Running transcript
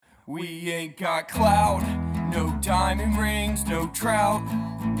We ain't got clout, no diamond rings, no trout,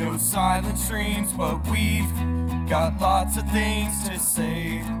 no silent streams, but we've got lots of things to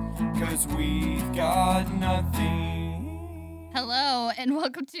say, 'cause we've got nothing. Hello, and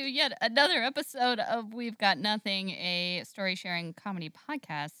welcome to yet another episode of We've Got Nothing, a story-sharing comedy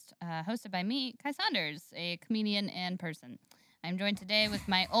podcast hosted by me, Kai Saunders, a comedian and person. I'm joined today with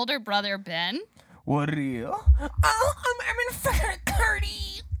my older brother, Ben. What real? Oh, I'm having fun, Cardi.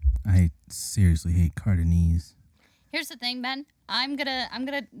 I seriously hate Cardanese. Here's the thing, Ben.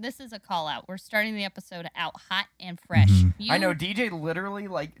 This is a call out. We're starting the episode out hot and fresh. I know DJ literally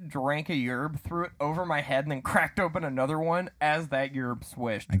drank a yerb, threw it over my head, and then cracked open another one as that yerb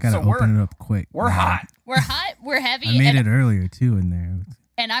swished. I gotta open it up quick. We're hot. We're hot. We're heavy. I made it earlier too in there.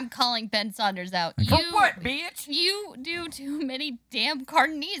 And I'm calling Ben Saunders out. For what, bitch? You do too many damn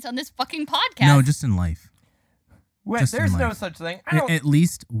Cardanese on this fucking podcast. No, just in life. There's no such thing. At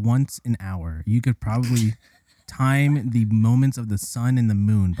least once an hour. You could probably time the moments of the sun and the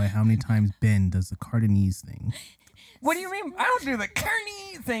moon by how many times Ben does the Cardanese thing. What do you mean? I don't do the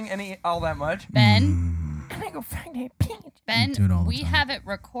Carney thing all that much. Ben, I'm gonna go find that bitch. Ben, do it all the we time. have it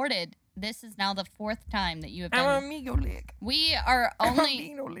recorded. This is now the fourth time that you have I'm done. amigo lick. We are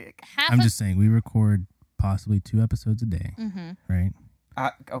only Amigo lick. half. I'm just saying, we record possibly 2 episodes a day, right?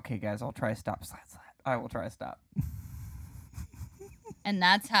 Okay, guys, I'll try stop. I will try stop. And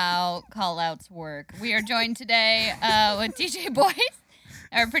that's how call-outs work. We are joined today with DJ Boyce,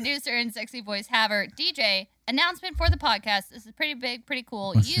 our producer and sexy voice haver. DJ, announcement for the podcast. This is pretty big, pretty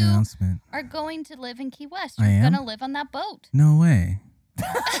cool. What's the You announcement? are going to live in Key West. I You're am? going to live on that boat. No way.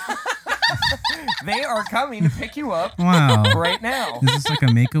 They are coming to pick you up Wow. right now. Is this like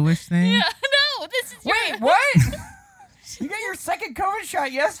a Make-A-Wish thing? Yeah, no, this is Wait, what? You got your second COVID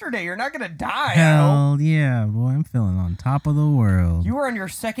shot yesterday. You're not gonna die. I hope. Hell yeah, boy. I'm feeling on top of the world. You were on your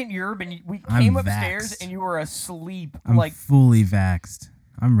second yerb, and we I'm came upstairs, vaxxed. and you were asleep. I'm fully vaxxed.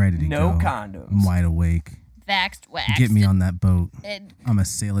 I'm ready to No go. condoms. I'm wide awake. Vaxxed, waxed. Get me on that boat. And I'm going to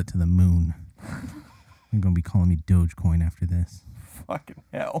sail it to the moon. They're going to be calling me Dogecoin after this. Fucking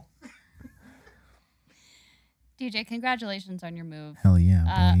hell. DJ, congratulations on your move. Hell yeah,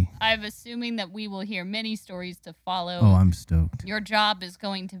 buddy. I'm assuming that we will hear many stories to follow. Oh, I'm stoked. Your job is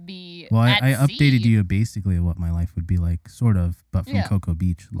going to be Well, at I updated sea. you basically what my life would be like, sort of, but from Yeah. Cocoa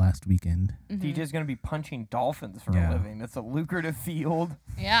Beach last weekend. DJ's gonna be punching dolphins for Yeah. a living. It's a lucrative field.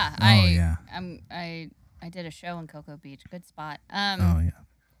 Yeah, Oh, yeah. I did a show in Cocoa Beach. Good spot. Oh, yeah.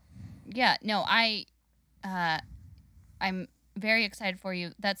 Yeah, no, I'm very excited for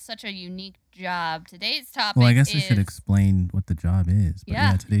you. That's such a unique job. Today's topic Well, I guess I is, should explain what the job is. But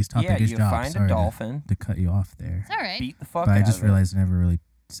Yeah. yeah, today's topic Yeah, is you job. find a Sorry dolphin. to cut you off there. It's all right. Beat the fuck But out I just of it. realized I never really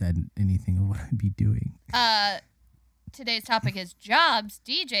said anything of what I'd be doing. Today's topic is jobs.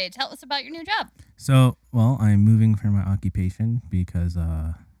 DJ, tell us about your new job. So, well, I'm moving for my occupation because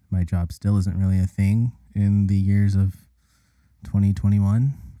my job still isn't really a thing in the years of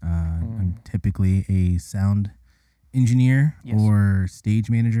 2021. I'm typically a sound engineer Yes. or stage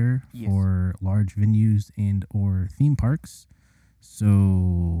manager Yes. for large venues and or theme parks. So,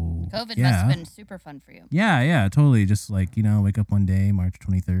 COVID yeah. must have been super fun for you. Yeah, totally. Just wake up one day, March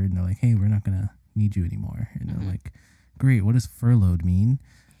 23rd, and they're like, hey, we're not going to need you anymore. And they're like, great, what does furloughed mean?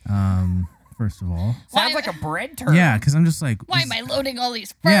 First of all. Sounds Why- like a bread term. Yeah, because I'm just like, Why am I loading all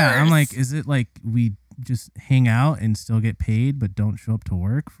these furs? yeah, I'm like, is it like we just hang out and still get paid but don't show up to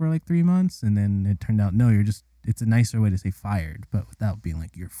work for like 3 months? And then it turned out, no, it's a nicer way to say fired, but without being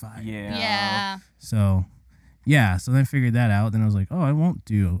like, you're fired. Yeah. So, yeah, so then I figured that out. Then I was like, oh, I won't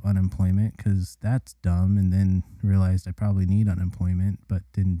do unemployment because that's dumb. And then realized I probably need unemployment, but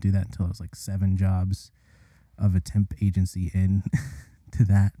didn't do that until I was like 7 jobs of a temp agency in to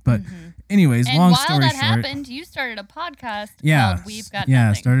that. But anyways, And long while story that short. happened, you started a podcast Yeah, called We've Got I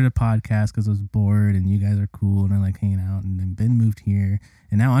Nothing. started a podcast because I was bored and you guys are cool and I like hanging out. And then Ben moved here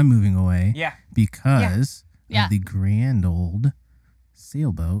and now I'm moving away Yeah. because Yeah. of the grand old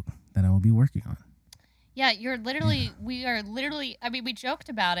sailboat that I will be working on. Yeah, we are literally, I mean, we joked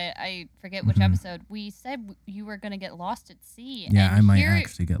about it. I forget which episode. We said you were going to get lost at sea. Yeah, and I might here-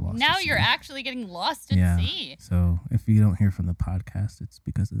 actually get lost. Now at you're sea. actually getting lost at Yeah. sea. So if you don't hear from the podcast, it's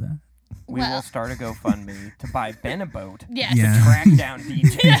because of that. We Well- will start a GoFundMe to buy Ben a boat. Yes. Yeah. Track down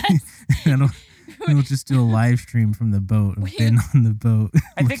DJ. We'll just do a live stream from the boat. Of Ben on the boat.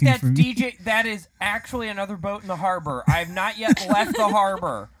 I think looking that's for me. DJ. That is actually another boat in the harbor. I have not yet left the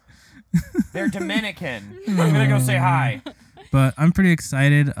harbor. They're Dominican. I'm gonna go say hi. But I'm pretty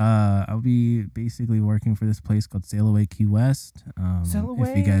excited. I'll be basically working for this place called Sail Away Key West. Sail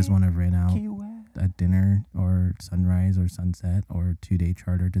If you guys away, want to rent out Key West. a dinner or sunrise or sunset or 2-day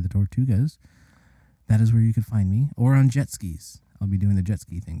charter to the Tortugas, that is where you could find me. Or on jet skis. I'll be doing the jet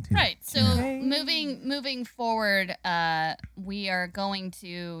ski thing too. Right. So Yeah. moving forward, we are going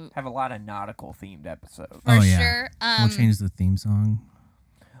to Have a lot of nautical themed episodes. for Oh, yeah. sure. We'll change the theme song.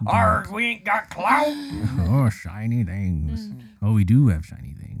 Arg, we ain't got clout. Oh, shiny things. Oh, we do have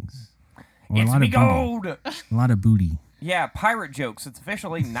shiny things. Or It's me booty. gold. A lot of booty. Yeah, pirate jokes. It's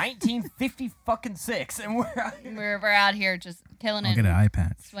officially 1956, and we're out here just killing I'll it, get an eye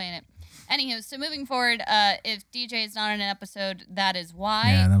patch. swaying it. Anywho, so moving forward, if DJ is not in an episode, that is why.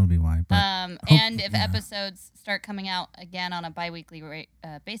 Yeah, that'll be why. But And if yeah. episodes start coming out again on a bi-weekly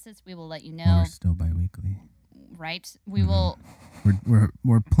basis, we will let you well, know. we're still bi-weekly. Right? We will.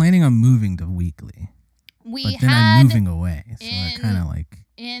 We're planning on moving to weekly, We but then had I'm moving away, so I in- kind of like.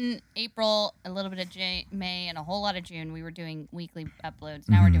 in April, a little bit of May, and a whole lot of June, we were doing weekly uploads.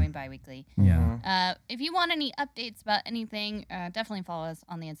 Now we're Mhm. doing bi-weekly. Yeah. If you want any updates about anything, definitely follow us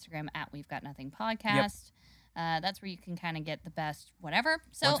on the Instagram at We've Got Nothing Podcast. That's where you can kind of get the best whatever.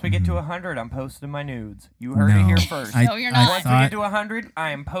 So once we get to 100, I'm posting my nudes. You heard it No. here first. No, you're not. Once we get to 100,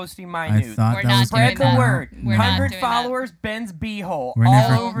 I am posting my I nudes. thought We're that not was doing gonna Spread the that. word. We're not 100 doing that. followers, Ben's beehole. We're all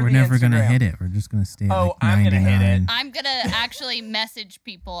never over we're the never gonna Instagram. hit it. We're just gonna stay at Oh, like I'm gonna 99. hit it. I'm going to actually message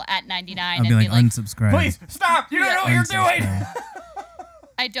people at 99 I'll and be like, unsubscribe. Please stop! You don't know what you're doing. Unsubscribe.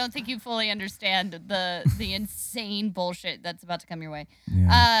 I don't think you fully understand the insane bullshit that's about to come your way.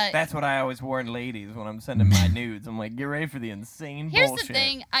 Yeah. That's what I always warn ladies when I'm sending my nudes. I'm like, get ready for the insane Here's bullshit. the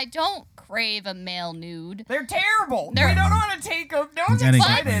thing. I don't crave a male nude. They're terrible. They're- We don't know how to take them. No You one's gotta get,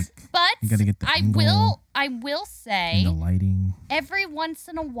 excited. like, But you gotta get the I angle will and say the lighting. every once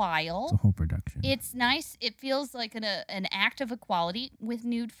in a It's a while whole production. it's nice. It feels like an act of equality with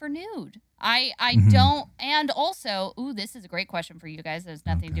nude for nude. I Mhm. don't, and also, this is a great question for you guys. There's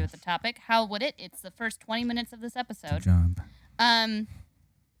nothing to do with the gosh. topic. How would it? It's the first 20 minutes of this Good episode. job.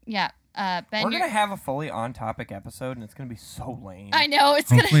 Yeah. Ben, We're you're- gonna have a fully on-topic episode, and it's gonna be so lame. I know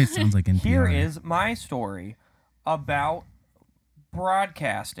it's Hopefully, gonna. it sounds like NPR. Here is my story about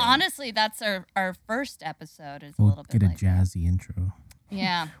broadcasting. Honestly, that's our first episode. Is a We'll little bit get a like jazzy intro.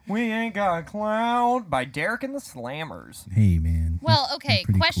 yeah. We Ain't Got a Cloud by Derek and the Slammers. Hey, man. Well, They're okay.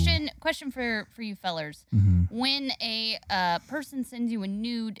 pretty Question for you fellers. Cool. Mhm. When a person sends you a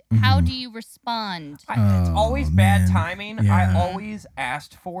nude, how Mhm. do you respond? It's Oh, always bad man. timing. I Yeah. always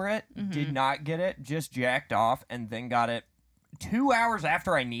asked for it, Mhm. did not get it, just jacked off, and then got it 2 hours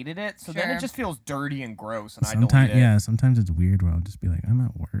after I needed it. So then Sure. it just feels dirty and gross, and I Sometimes, delete it. yeah. Sometimes it's weird where I'll just be like, I'm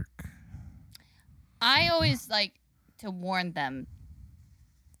at work. I always like to warn them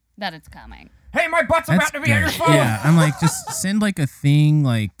that it's coming. Hey, my butt's about to be on your good. phone. Yeah, I'm like, just send like a thing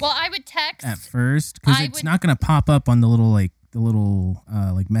like Well, I would text. at first because I it's would- not gonna pop up on the little like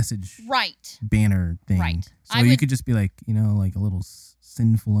message Right. banner thing. Right. So I you would- could just be like, like a little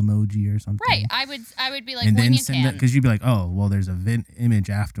sinful emoji or something. Right. I would be like, and when then you send can. because you'd be like, oh, well, there's a image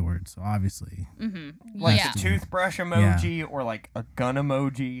afterwards, so obviously, Like yeah. the toothbrush emoji or like a gun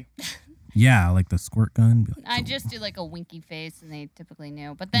emoji. yeah, like the squirt gun. Be like, I "Oh." just do like a winky face, and they typically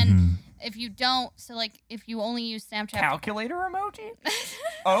know. But then Mhm. if you don't, so like if you only use Snapchat. Calculator emoji?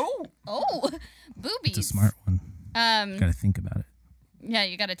 Oh. Oh, boobies. It's a smart one. Um. Got to think about it. Yeah,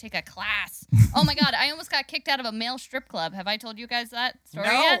 you got to take a class. Oh my God, I almost got kicked out of a male strip club. Have I told you guys that story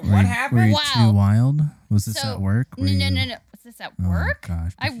No. yet? What Were you- happened? Were you Wow. too wild? Was this So- at work? Were No. you- Was this at Oh, work?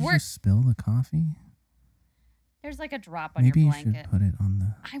 gosh, I did you work- just spill the coffee? There's like a drop on Maybe your you blanket. should put it on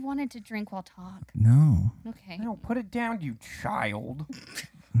the. I wanted to drink while talk. No. Okay. No, put it down, you child.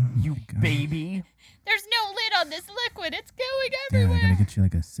 Oh You my God. baby. There's no lid on this liquid. It's going Yeah, I everywhere. gotta get you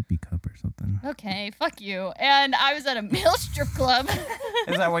like a sippy cup or something. Okay, fuck you. And I was at a male strip club.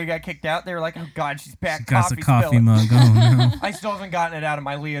 Is that why you got kicked out? They were like, oh God, she's back. She got a coffee spilling. mug. Oh no. I still haven't gotten it out of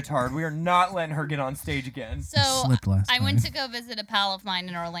my leotard. We are not letting her get on stage again. So Slipped last I went time. to go visit a pal of mine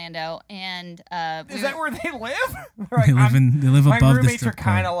in Orlando, and we Is that were- where they live? They're like, They live they live my above the roommates are strip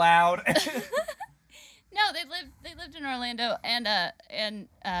kind club. of loud. No, they lived in Orlando, and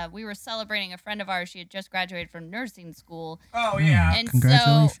we were celebrating a friend of ours. She had just graduated from nursing school, Oh yeah. and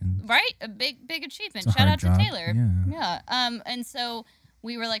Congratulations. so right, a big achievement. It's a Shout hard out job. to Taylor. Yeah. And so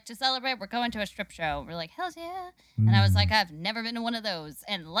we were like, to celebrate, we're going to a strip show. We're like, hell yeah. And I was Mm. like, I've never been to one of those.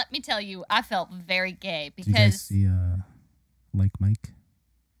 And let me tell you, I felt very gay Did you guys because see Like Mike?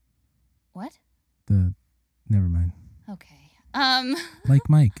 what? Never mind. Okay. Like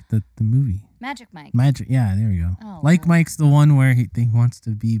Mike, the movie. Magic Mike. Magic. Yeah, there we go. Oh, Like Lord. Mike's the one where he wants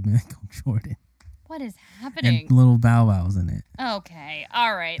to be Michael Jordan, What is happening? and little Bow Wow's in it. Okay.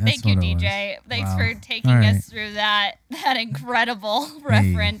 All right. That's Thank you, what it was. DJ. Thanks Wow. for taking All us right. through that incredible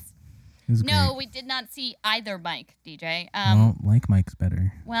reference. It was No, great. we did not see either Mike, DJ. Well, like Mike's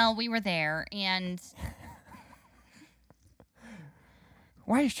better. Well, we were there, and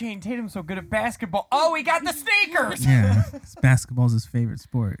Why is Channing Tatum so good at basketball? Oh, he got the sneakers. Yeah, basketball's his favorite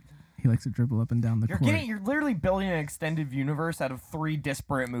sport. He likes to dribble up and down the court. You're literally building an extended universe out of 3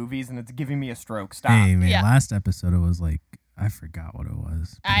 disparate movies, and it's giving me a stroke. Stop. Hey man, Yeah. last episode it was like I forgot what it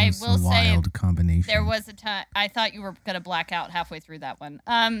was. But I it was will a say wild combination. there was a time I thought you were gonna black out halfway through that one.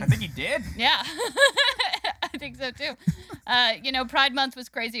 I think he did. Yeah, I think so too. Pride Month was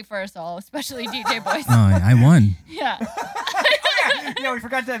crazy for us all, especially DJ Boys. Oh, I won. Yeah. Yeah, we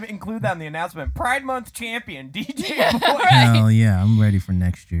forgot to include that in the announcement. Pride Month champion, DJ Boy. Hell yeah, I'm ready for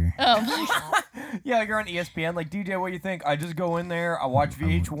next year. Oh my. Yeah, you're on ESPN. Like, DJ, what do you think? I just go in there, I watch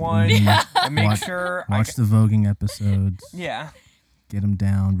VH1, and make sure Watch the voguing episodes. Yeah. Get them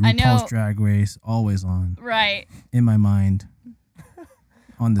down. I know. RuPaul's Drag Race, always on. Right. In my mind.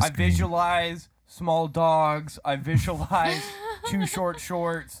 On the I screen. visualize small dogs. I visualize 2 short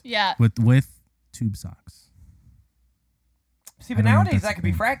shorts. Yeah. With tube socks. See, I but don't know if nowadays that's that could be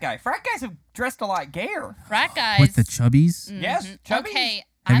a thing. frat guy. Frat guys have dressed a lot gayer. Frat guys. With the chubbies. Yes, chubbies. Okay.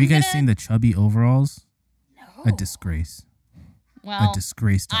 Have I'm you guys gonna- seen the chubby overalls? No. A disgrace. Well, A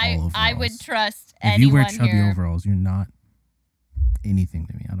disgrace to all overalls. I would trust If you wear anyone chubby here. overalls, you're not anything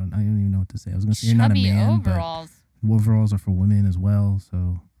to me. I don't even know what to say. I was gonna say you're not a Chubby man, overalls. but overalls are for women as well,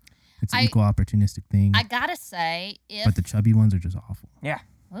 so it's an equal opportunistic thing. I gotta say, if But the chubby ones are just awful. Yeah.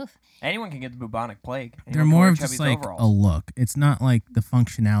 Oof. Anyone can get the bubonic plague. They're Anyone can more wear of just Chubby's like overalls. a look. It's not like the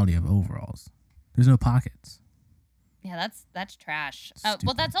functionality of overalls. There's no pockets. Yeah, that's trash. Stupid.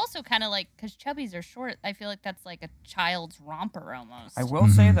 Well, that's also kind of like because chubbies are short. I feel like that's like a child's romper almost. I will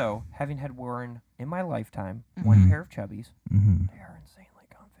say Mhm. though, having had worn in my lifetime one Mhm. pair of chubbies, Mm-hmm. they are insanely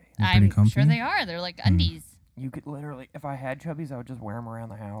comfy. They're pretty I'm comfy. sure they are. They're like undies. You could literally, if I had chubbies, I would just wear them around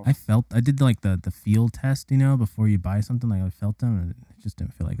the house. I did like the feel test, before you buy something. Like I felt them, and it just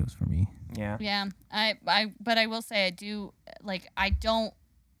didn't feel like it was for me. Yeah. Yeah, but I will say I do like I don't.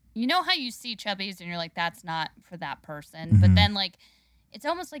 You know how you see chubbies and you're like that's not for that person, but Mhm. then like it's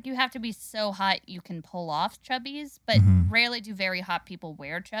almost like you have to be so hot you can pull off chubbies, but Mhm. rarely do very hot people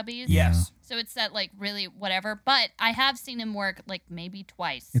wear chubbies. Yes. So it's that like really whatever. But I have seen him work like maybe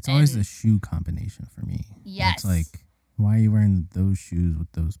twice. It's always the and- shoe combination for me. Yes. It's like, why are you wearing those shoes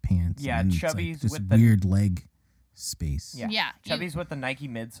with those pants? Yeah, And then it's like chubbies this with the- weird leg space. Yeah. Yeah, you- Chubbies with the Nike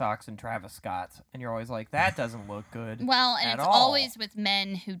mid socks and Travis Scott's, and you're always like, that doesn't look good. Well, and at it's all. always with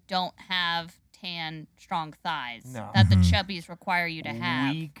men who don't have tan, strong thighs No. that the Mhm. chubbies require you to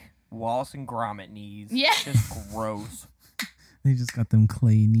have. Weak Wallace and Gromit knees. Yeah. Just gross. They just got them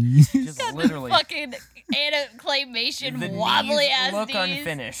clay knees. Just literally. Fucking claymation the wobbly knees ass look knees.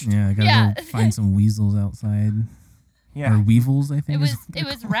 unfinished. Yeah, I gotta Yeah. go find some weasels outside. Yeah. Or weevils, I think. It is was what they're it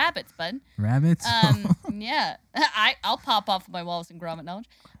was rabbits, bud. called. Rabbits. Yeah, I'll pop off my Wallace and Gromit knowledge.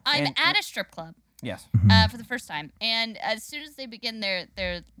 I'm And- at a strip club Yes. for the first time, and as soon as they begin their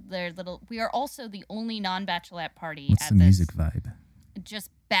little, we are also the only non-bachelorette party What's at the this music vibe?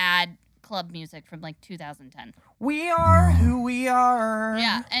 just bad club music from like 2010. We are Oh. who we are.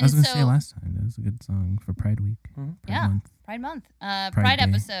 Yeah, I and was gonna so say last time that was a good song for Pride Week. Mhm. Pride Yeah. Month. Pride Month, Pride Day.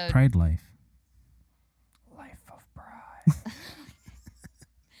 episode. Pride Life. Life of pride.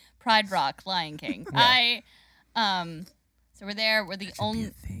 Pride Rock, Lion King. Yeah. So we're there. We're the Should be only. a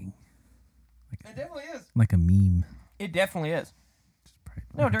thing. It definitely is. Like a meme. It definitely is. Just Pride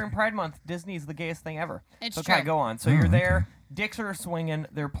No, Month. during Pride Month, Disney's the gayest thing ever. It's So true. okay, go on. So Oh, you're okay. there. Dicks are swinging.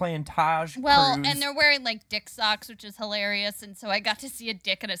 They're playing Taj Well, Cruz. and they're wearing like dick socks, which is hilarious. And so I got to see a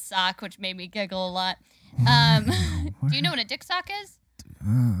dick in a sock, which made me giggle a lot. Do you know what a dick sock is?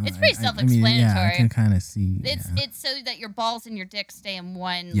 It's pretty yeah, I self-explanatory. can kind of see. It's yeah. it's so that your balls and your dick stay in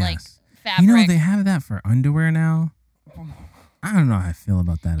one Yes. like fabric. You know they have that for underwear now. I don't know how I feel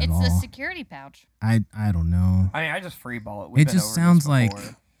about that at it's all. a security pouch. I don't know. I mean, I just free ball it. We've It been just over sounds this like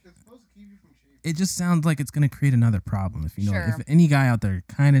before. it just sounds like it's gonna create another problem. If you know, Sure. if any guy out there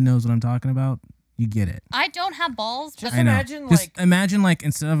kind of knows what I'm talking about, you get it. I don't have balls, Just but I know. imagine, Just like- imagine like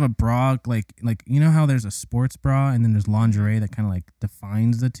instead of a bra, like you know how there's a sports bra and then there's lingerie that kind of like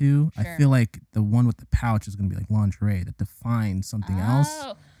defines the two. Sure. I feel like the one with the pouch is gonna be like lingerie that defines something else.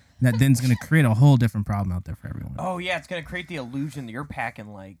 Oh. That then's gonna create a whole different problem out there for everyone. Oh yeah, it's gonna create the illusion that you're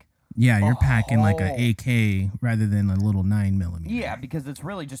packing like. Yeah, you're a packing like a whole- AK rather than a little 9mm. Yeah, because it's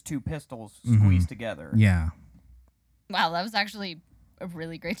really just two pistols Mhm. squeezed together. Yeah. Wow, that was actually a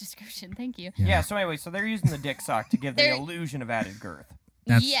really great description. Thank you. Yeah. So anyway, so they're using the dick sock to give the They're- illusion of added girth.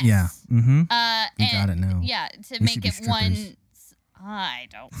 That's yes. yeah. Mm-hmm. Uh, You got and it now. Yeah, to We make should be it one. strippers. I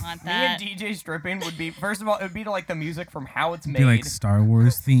don't want Me and that. DJ stripping would be, first of all, it would be to like the music from How It's It'd Made. be like Star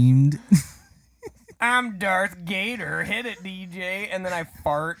Wars themed. I'm Darth Gator. Hit it, DJ. And then I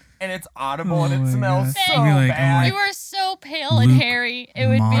fart, and it's audible, Oh and it my smells gosh. so You'd be like, bad. You are so pale and Luke hairy. It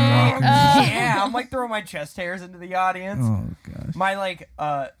would be. Moonwalker. Yeah, I'm like throwing my chest hairs into the audience. Oh gosh. My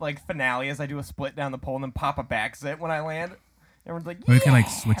like finale is I do a split down the pole and then pop a back zit when I land. Everyone's like, Or we could like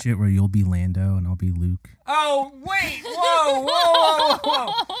 "Yeah." switch it where you'll be Lando and I'll be Luke. Oh wait,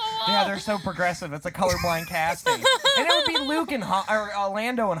 whoa. Yeah, they're so progressive. It's a colorblind casting, and it would be Luke and Han, or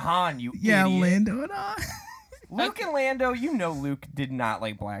Lando and Han. You idiot. Lando and I. Luke and Lando. You know Luke did not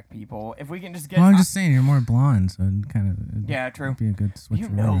like black people. If we can just get, Well, I'm just saying you're more blonde, so it kind of Yeah, true. Be a good switch. you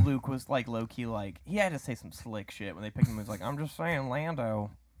know Luke was like low key, like he had to say some slick shit when they picked him. He was like, I'm just saying,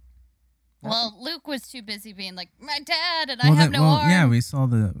 Lando. Well, Luke was too busy being like my dad, and I have no arm. yeah, we saw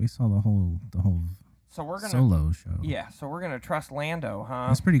the whole So we're gonna solo show. Yeah, so we're gonna trust Lando, huh?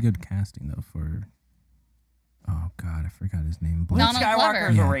 That's pretty good casting though for. Oh God, I forgot his name. Luke Donald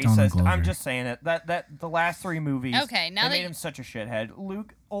Skywalker's Glover. a Yeah, Donald racist. I'm Glover. just saying it. That the last 3 movies. Okay, now they that made him such a shithead.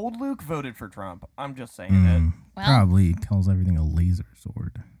 Old Luke voted for Trump. I'm just saying Well- Probably calls everything a laser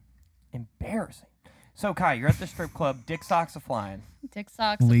sword. it. Embarrassing. So Kai, you're at the strip club. Dick socks a flying. Dick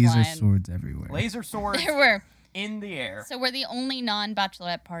socks. Laser flying. swords everywhere. Laser swords There were. in the air. So we're the only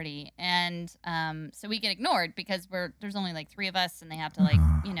non-bachelorette party, and so we get ignored because there's only like 3 of us, and they have to like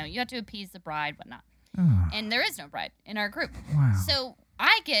you have to appease the bride, whatnot. Oh, And there is no bride in our group. wow. So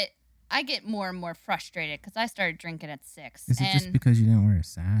I get more and more frustrated because I started drinking at 6. Is it and just because you didn't wear a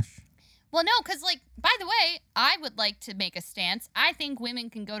sash? well, no, because like by the way, I would like to make a stance. I think women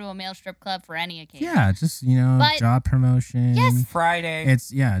can go to a male strip club for any occasion. Yeah, just But- job promotion. Yes. Friday. It's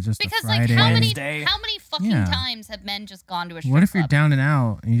just Because a like Friday. Wednesday. how many fucking Yeah. times have men just gone to a strip What if club? you're down and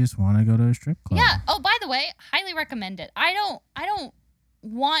out and you just want to go to a strip club? Yeah. Oh, by the way, highly recommend it. I don't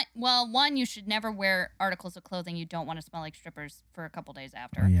want. Well, one, you should never wear articles of clothing you don't want to smell like strippers for a couple days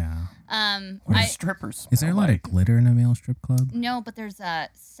after. Yeah. What do I strippers Is there a smell lot like? of glitter in a male strip club? no, but there's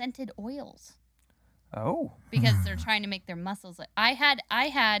scented oils Oh. because they're trying to make their muscles. I had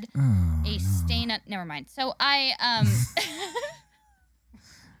Oh, a stain. Never mind. So I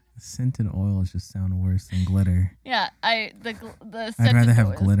Scented oils just sound worse than glitter. the I'd scented rather have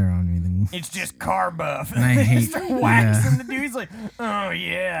oils. glitter on me than. It's just car buff. And I They hate- start yeah. waxing the dude. He's like, oh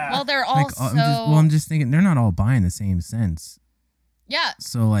yeah. Well, they're all I'm just thinking they're not all buying the same scents. yeah.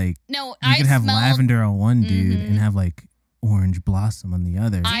 So like No, you I could have smelled, lavender on one dude Mhm. and have like orange blossom on the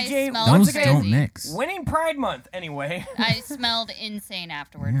other. I DJ, smelled once Those again, don't mix. Winning Pride Month, anyway. I smelled insane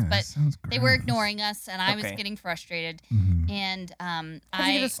afterwards, Yeah, but sounds they were gross. ignoring us, and I was Okay. getting frustrated. Mhm. And How'd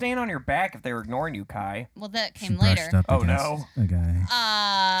you get a stain on your back if they were ignoring you, Kai? well, that She came brushed later. up Oh, against no. a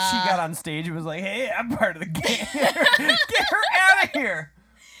guy. She got on stage and was like, hey, I'm part of the gang. Get her out of here.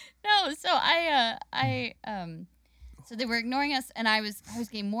 No, so so they were ignoring us, and I was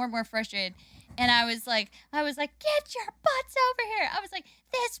getting more and more frustrated, and I was like, get your butts over here. I was like,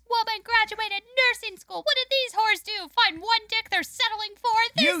 this woman graduated nursing school. What did these whores do? Find one dick they're settling for?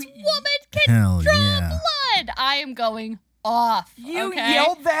 This woman can Hell draw yeah. blood. I am going off. You okay?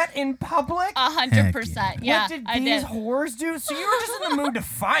 yelled that in public? 100%. Heck Yeah, What did I these did. whores do? So you were just in the mood to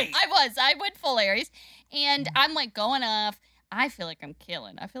fight. I went full Aries, and I'm like going off. I feel like I'm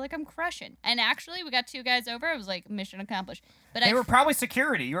killing. I feel like I'm crushing. And actually, we got 2 guys over. I was like, mission accomplished. But They were probably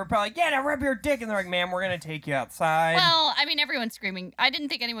security. You were probably like, yeah, now rub your dick. And they're like, ma'am, we're going to take you outside. well, I mean, everyone's screaming. I didn't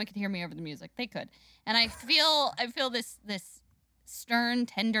think anyone could hear me over the music. They could. And I feel this stern,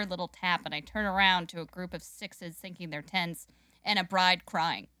 tender little tap, and I turn around to a group of 6s thinking they're 10s, and a bride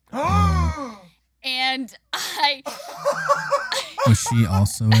crying. And Was she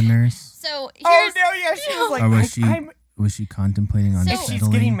also a nurse? so Oh, here's no, yeah. She was like, Or was she I'm, was she contemplating on So- if settling? she's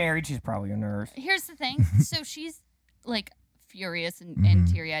getting married, she's probably a nurse. here's the thing. So she's like furious and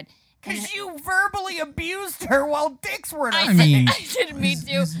teary-eyed. And Because you verbally abused her while dicks were in her I, I mean, I didn't mean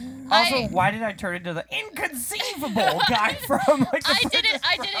to. Also, I- why did I turn into the inconceivable guy from like the I did it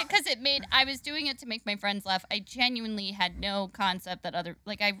because I was doing it to make my friends laugh. I genuinely had no concept that it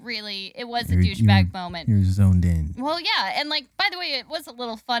was a douchebag moment. You're zoned in. Well, yeah, and like, by the way, it was a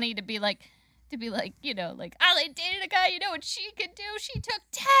little funny to be like, I dated a guy, what she could do? She took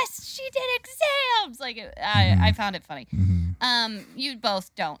tests, she did exams. Like, I found it funny. You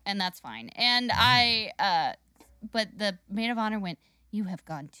both don't, and that's fine. And but the maid of honor went, you have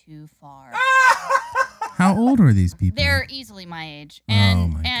gone too far. How old were these people? They're easily my age. Oh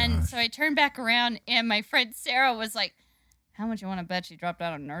And my gosh. so I turned back around, and my friend Sarah was like, how much you want to bet she dropped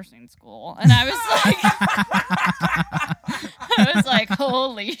out of nursing school? And I was like,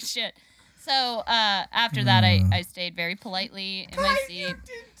 holy shit. So after that, I stayed very politely in my seat. You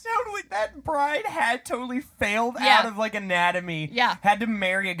did totally. That bride had totally failed Yeah. out of like anatomy. Yeah. Had to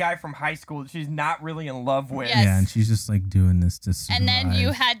marry a guy from high school that she's not really in love with. Yes. Yeah, and she's just like doing this to survive. And then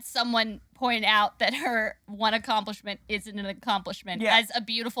you had someone point out that her one accomplishment isn't an accomplishment, Yeah. as a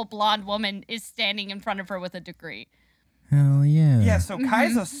beautiful blonde woman is standing in front of her with a degree. Hell yeah. Yeah, so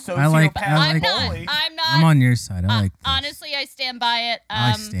Kai's a sociopath. I like I'm bully. not. I'm not. I'm on your side. I like this. Honestly, I stand by it.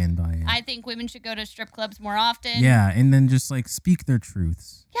 I stand by it. I think women should go to strip clubs more often. Yeah, and then just like speak their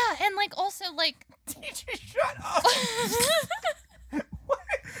truths. Yeah, and like also like. TJ, shut up. What?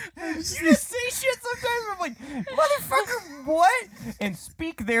 You just say shit sometimes. I'm like, motherfucker, what? And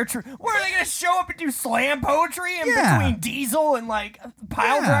speak their truth. What, are they gonna show up and do slam poetry in Yeah. between Diesel and like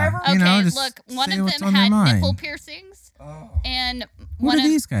Pile Yeah. Driver? You Okay, know, just look, one say of what's them on their had mind. nipple piercings, Oh. and What one are of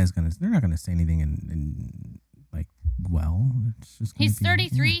these guys gonna? They're not gonna say anything in like well. It's just gonna he's be-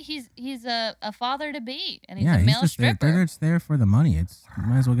 33. He's a father to be, and he's Yeah, a he's male just there. stripper. They're just there for the money. It's you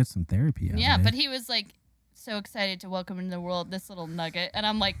might as well get some therapy out Yeah, of it. but he was like so excited to welcome into the world this little nugget, and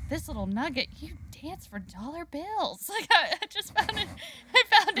I'm like, this little nugget, you dance for dollar bills. Like I just found it. I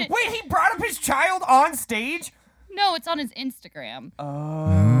found it. Wait, he brought up his child on stage? No, it's on his Instagram.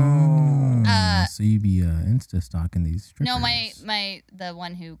 So you be Insta stalking these strippers? No, the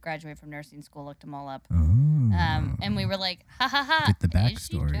one who graduated from nursing school looked them all up. Oh. And we were like, ha ha ha. Get the is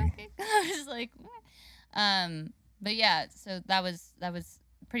she backstory. joking? I was like, what? But yeah, so that was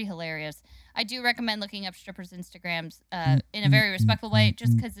pretty hilarious. I do recommend looking up strippers' Instagrams in a very respectful way,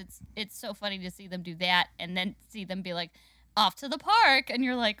 just because it's so funny to see them do that and then see them be like, off to the park, and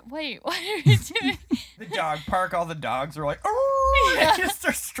you're like, wait, what are you doing? The dog park, all the dogs are like, oh, Yeah. they just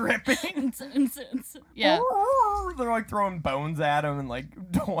start stripping. Yeah. They're like throwing bones at him and like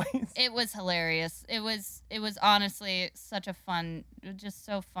toys. It was hilarious. It was honestly such a fun, just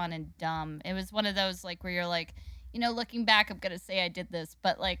so fun and dumb. It was one of those like where you're like, looking back, I'm gonna say I did this,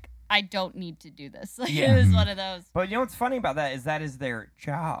 but like I don't need to do this. Like Yeah. it was one of those. But you know what's funny about that is their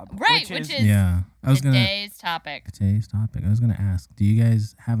job. Right, which is Yeah, I was gonna today's topic. today's topic. I was gonna ask, do you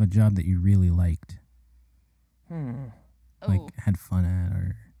guys have a job that you really liked, like Oh, had fun at,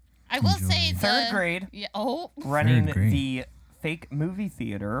 or I will say enjoyed? Third grade, Yeah. Oh. running Third grade. the fake movie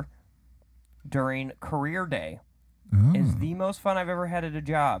theater during career day oh. is the most fun I've ever had at a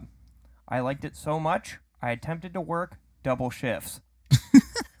job. I liked it so much, I attempted to work double shifts.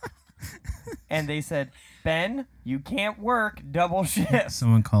 And they said, Ben, you can't work double shifts.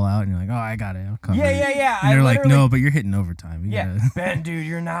 Someone call out and you're like, oh, I got it. I'll cover Yeah, it. yeah, yeah. And they're like, literally- no, but you're hitting overtime. You Yeah, gotta- Ben, dude,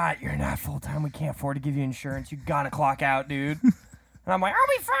 you're not full time. We can't afford to give you insurance. You gotta clock out, dude. And I'm like,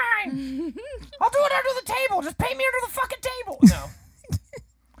 I'll be fine. I'll do it under the table. Just pay me under the fucking table. No.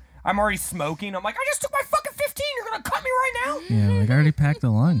 I'm already smoking. I'm like, I just took my fucking 15. You're gonna cut me right now? Yeah, like I already packed the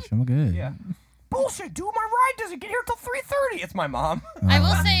lunch. I'm good. Yeah. Bullshit, dude. My ride doesn't get here till 3:30. It's my mom. I will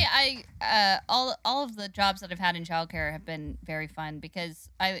Oh. say all of the jobs that I've had in childcare have been very fun because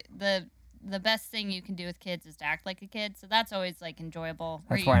the best thing you can do with kids is to act like a kid, so that's always like enjoyable.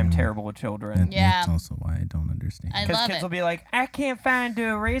 That's why I'm terrible with children. And Yeah. That's also why I don't understand. I Because love kids it. will be like, I can't find the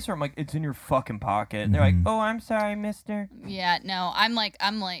eraser. I'm like, it's in your fucking pocket. And they're like, oh, I'm sorry, mister. Yeah, no, I'm like,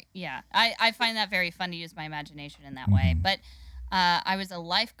 yeah. I find that very fun to use my imagination in that way. But I was a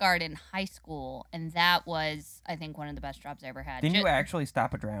lifeguard in high school, and that was, I think, one of the best jobs I ever had. Didn't you actually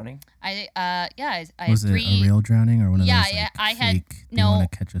stop a drowning? I had Was it three. a real drowning or one of Yeah, those? yeah, Like, I had- fake, no.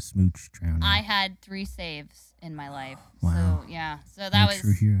 want to catch a smooch drowning. I had 3 saves in my life. Wow. So yeah, so You're that a was.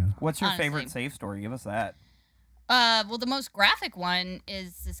 true hero. What's your Honestly. favorite save story? Give us that. Well, the most graphic one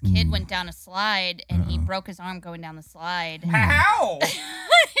is this kid Ooh. went down a slide and he Uh-oh. broke his arm going down the slide. How?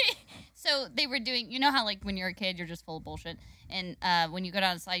 So they were doing, you know how like when you're a kid you're just full of bullshit, and when you go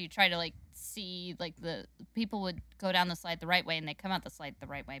down the slide you try to like see like the people would go down the slide the right way and they come out the slide the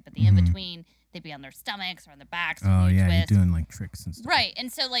right way, but the in between they'd be on their stomachs or on their backs. Oh and you yeah, you're twist. doing like tricks and stuff. Right,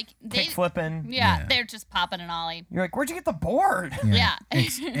 and so like they, Kick flipping. yeah, Yeah. they're just popping an ollie. You're like, where'd you get the board? Yeah.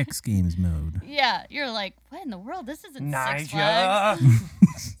 X Games mode. Yeah, you're like, what in the world? This isn't Six Flags. Nigel.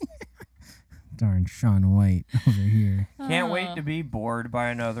 Darn Sean White over here. Can't wait to be bored by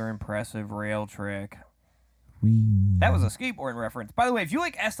another impressive rail trick. Wee. That was a skateboarding reference. By the way, if you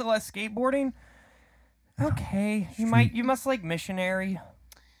like SLS skateboarding, okay, you must like Missionary.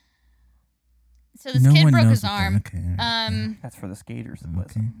 So this No kid one broke knows his what that- arm. okay. That's for the skaters that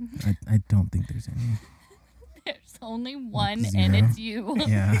Okay. listen. I don't think there's any. There's only one, and Zero. it's you.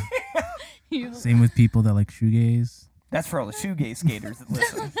 Yeah. You- Same with people that like shoegaze. That's for all the shoegaze skaters that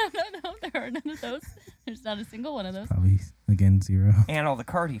listen. no, There are none of those. There's not a single one of those. Probably, again, 0. And all the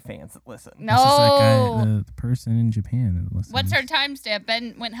Cardi fans that listen. No. That's just that guy, the person in Japan that listens. What's our timestamp?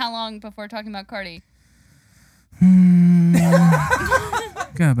 Ben went how long before talking about Cardi?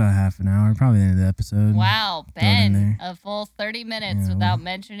 Got about half an hour, probably the end of the episode. Wow, Throw it in Ben, there. a full 30 minutes Yeah, without well-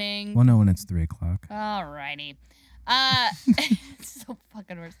 mentioning. We'll know when it's 3 o'clock. Alrighty. It's so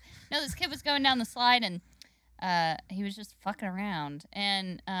fucking worse. No, this kid was going down the slide and he was just fucking around.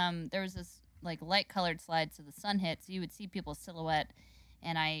 And there was this like light colored slide, so the sun hit, so you would see people's silhouette.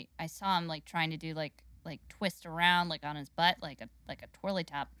 And I saw him like trying to do like twist around like on his butt like a twirly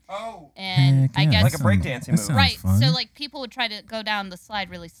top. Oh. And Heck I yeah, guess Like a breakdancing that move. sounds right. fun. So like people would try to go down the slide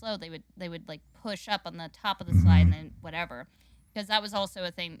really slow. They would like push up on the top of the slide and then whatever. Because that was also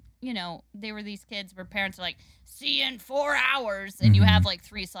a thing, you know, they were these kids where parents are like, see you in 4 hours, and you have like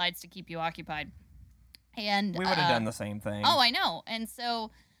 3 slides to keep you occupied. And We would have done the same thing. Oh, I know. And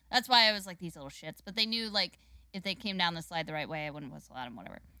so that's why I was like these little shits. But they knew like if they came down the slide the right way, I wouldn't whistle at them,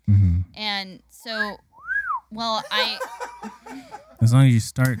 whatever. And so, well, As long as you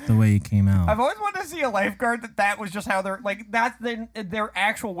start the way you came out. I've always wanted to see a lifeguard that was just how they're like, that's their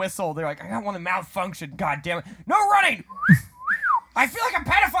actual whistle. They're like, I got one that malfunctioned. God damn it. No running. I feel like a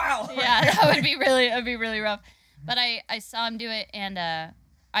pedophile. yeah, that would be really rough. But I saw him do it, and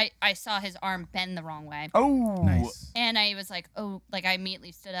I saw his arm bend the wrong way. Oh. Nice. And I was like, oh, like I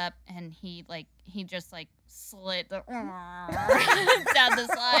immediately stood up, and he just like slid the down the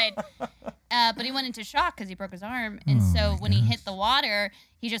slide. But he went into shock because he broke his arm, and Oh so my when he gosh. hit the water,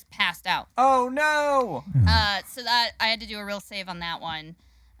 he just passed out. Oh, no. So that I had to do a real save on that one.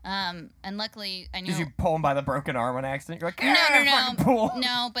 And luckily I knew. Did you pull him by the broken arm on accident? You're like, No, fucking pool.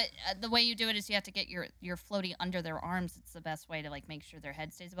 no. But the way you do it is you have to get your floaty under their arms. It's the best way to like make sure their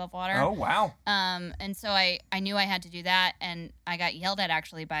head stays above water. Oh, wow. And so I knew I had to do that, and I got yelled at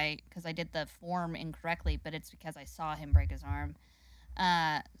actually because I did the form incorrectly, but it's because I saw him break his arm.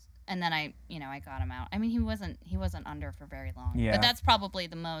 And then I got him out. I mean, he wasn't under for very long. Yeah. But that's probably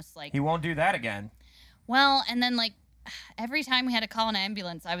the most like. He won't do that again. Well, and then like every time we had to call an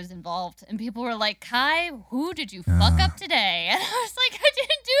ambulance, I was involved, and people were like, "Kai, who did you fuck up today?" And I was like, "I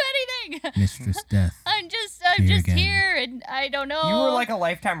didn't do anything. Mistress Death. I'm just again. here, and I don't know." You were like a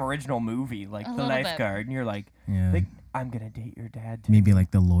Lifetime original movie, like A The little bit. Lifeguard, and you're like, Yeah. I'm gonna date your dad. Too. Maybe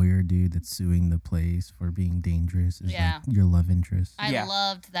like the lawyer dude that's suing the place for being dangerous is Yeah. like your love interest. I Yeah.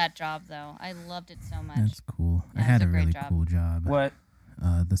 loved that job though. I loved it so much. That's cool. Yeah, I had it's a a great really job. cool job. What?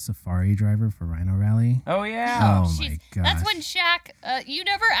 The safari driver for Rhino Rally. Oh yeah. Oh Jeez. my gosh. That's when Shaq. You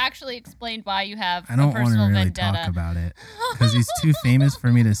never actually explained why you have I don't a want to personal really vendetta. talk about it because he's too famous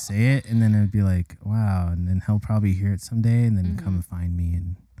for me to say it, and then it'd be like, wow, and then he'll probably hear it someday, and then Mm-hmm. come and find me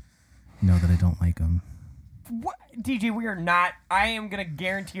and know that I don't like him. What? DJ, we are not. I am gonna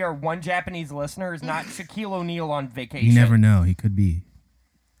guarantee our one Japanese listener is not Shaquille O'Neal on vacation. You never know; he could be.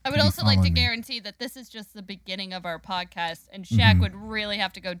 I would Could be also like to following me. guarantee that this is just the beginning of our podcast, and Shaq would really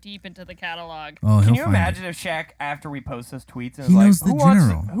have to go deep into the catalog. Oh, he'll Can you find imagine it. if Shaq, after we post this tweets, and He is like, knows the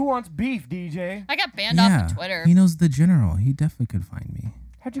general. Who wants beef, DJ? I got banned off of Twitter. He knows the general. He definitely could find me.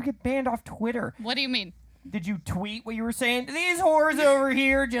 How'd you get banned off Twitter? What do you mean? Did you tweet what you were saying? These whores over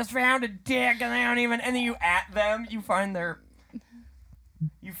here just found a dick, and they don't even. And then you at them. You find their.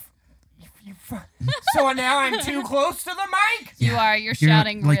 So now I'm too close to the mic. You are. You're You're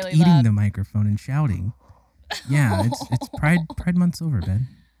shouting like really eating loud. the microphone and shouting. Yeah, it's Pride Month's over, Ben.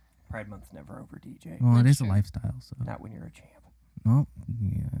 Pride Month's never over, DJ. Well, it That's is a true. lifestyle, so. Not when you're a champ. Well,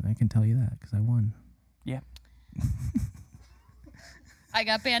 yeah, I can tell you that because I won. Yeah. I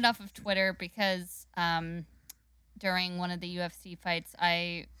got banned off of Twitter because during one of the UFC fights,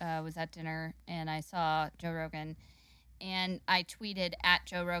 I was at dinner and I saw Joe Rogan, and I tweeted at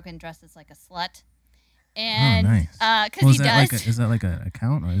Joe Rogan dresses like a slut, and nice. because Well, he does. is that like an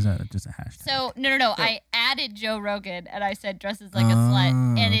account or is that just a hashtag? So no. I added Joe Rogan and I said dresses like a slut,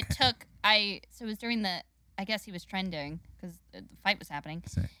 and it okay. took So it was during the. I guess he was trending because the fight was happening,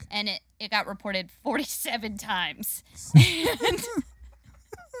 Sick. and it got reported 47 times.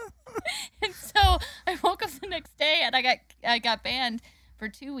 And so I woke up the next day and I got banned for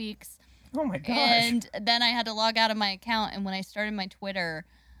 2 weeks. Oh my gosh. And then I had to log out of my account. And when I started my Twitter,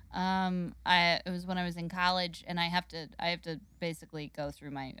 it was when I was in college, and I have to basically go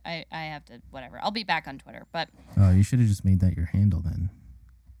through I have to whatever. I'll be back on Twitter, but Oh, you should have just made that your handle then.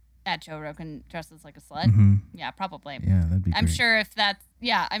 at Joe Rogan dresses like a slut. Mm-hmm. Yeah, probably. Yeah, that'd be I'm great. sure if that's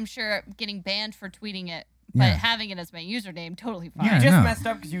I'm sure getting banned for tweeting it, but Yeah. having it as my username, totally fine. Yeah, You just no. messed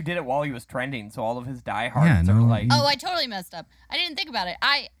up because you did it while he was trending, so all of his diehards Yeah, are no, like, you- Oh, I totally messed up. I didn't think about it.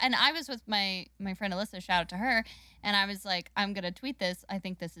 I was with my friend Alyssa, shout out to her, and I was like, I'm gonna tweet this. I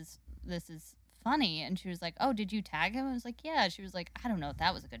think this is this is funny. And she was like, oh, did you tag him? I was like, yeah. She was like, I don't know if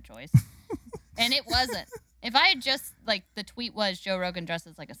that was a good choice. And it wasn't. If I had just, like, the tweet was Joe Rogan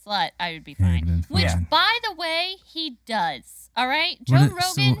dresses like a slut, I would be Yeah, fine. it'd been Which, fine. by the way, he does. All right? What Joe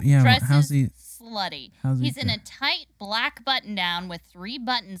is- so, Rogan yeah, dresses how's he- slutty. how's he He's in do- a tight black button down with 3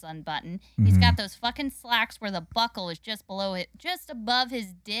 buttons unbuttoned. He's got those fucking slacks where the buckle is just below it, just above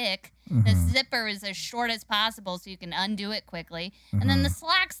his dick. The zipper is as short as possible so you can undo it quickly. And then the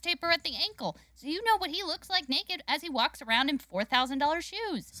slacks taper at the ankle. So you know what he looks like naked as he walks around in $4,000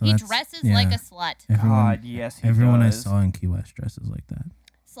 shoes. So he that's- dresses yeah. like a slut. God, yes, he Everyone does. I saw in Key West dresses like that.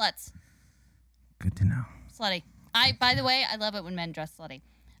 Sluts. Good to know. Slutty. By the way, I love it when men dress slutty.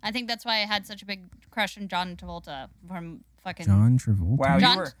 I think that's why I had such a big crush on John Travolta from fucking. John Travolta. Wow,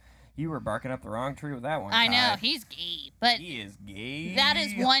 John- you were barking up the wrong tree with that one. I know Kai. he's gay, but He is gay. that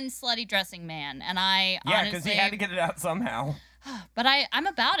is one slutty dressing man, and I Yeah, because honestly, he had to get it out somehow. but I'm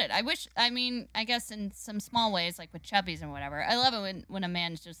about it. I guess in some small ways, like with chubbies and whatever, I love it when a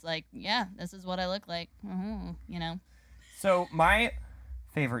man's just like, yeah, this is what I look like, you know. So my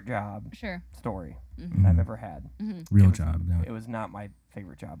favorite job Sure. story Mm-hmm. I've ever had. Real job. No. It was not my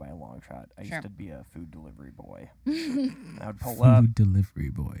favorite job by a long shot. I Sure. used to be a food delivery boy. And I would pull up, Food delivery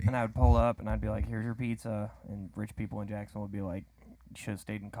boy. and I'd be like, "Here's your pizza," and rich people in Jacksonville would be like, "You should have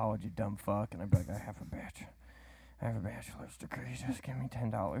stayed in college, you dumb fuck," and I'd be like, "I have a bachelor's degree. Just give me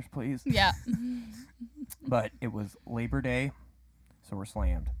 $10, please." Yeah. But it was Labor Day, so we're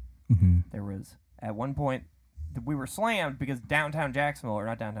slammed. Mm-hmm. There was, at one point, we were slammed because Jacksonville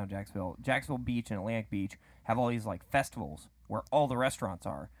Beach and Atlantic Beach have all these, like, festivals where all the restaurants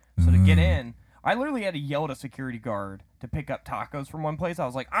are. So to get in, I literally had to yell at a security guard to pick up tacos from one place. I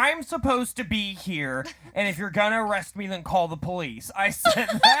was like, "I'm supposed to be here, and if you're gonna arrest me, then call the police." I said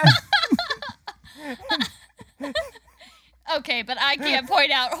that. Okay, but I can't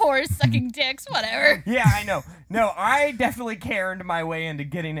point out whores sucking dicks, whatever. Yeah, I know. No, I definitely Karened my way into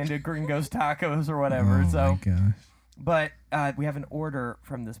getting into Gringo's Tacos or whatever. Oh So. my gosh. But we have an order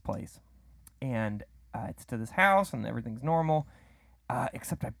from this place, and it's to this house, and everything's normal,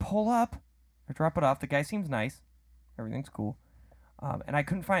 except I pull up, I drop it off. The guy seems nice. Everything's cool. And I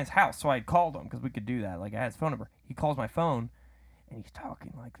couldn't find his house, so I had called him because we could do that. Like, I had his phone number. He calls my phone, and he's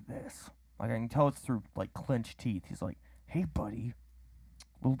talking like this. Like, I can tell it's through, like, clenched teeth. He's like, "Hey, buddy,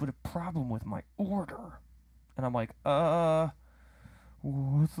 a little bit of problem with my order." And I'm like,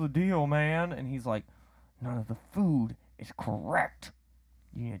 what's the deal, man? And he's like, "None of the food is correct.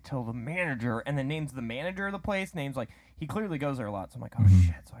 You need to tell the manager," and then names the manager of the place. Names, like, he clearly goes there a lot. So I'm like, oh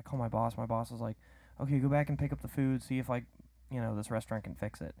shit. So I call my boss. My boss is like, "Okay, go back and pick up the food. See if, like, this restaurant can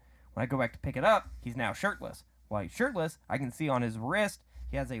fix it." When I go back to pick it up, he's now shirtless. While he's shirtless, I can see on his wrist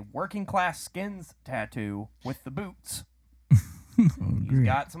he has a working class skins tattoo with the boots. Oh, He's great.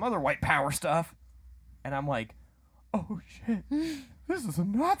 got some other white power stuff. And I'm like, "Oh shit, this is a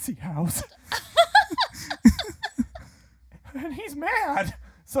Nazi house." And he's mad.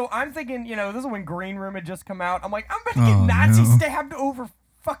 So I'm thinking, this is when Green Room had just come out. I'm like, I'm about to get Oh, Nazi no. stabbed over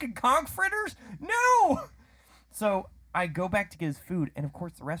fucking conch fritters? No! So I go back to get his food, and of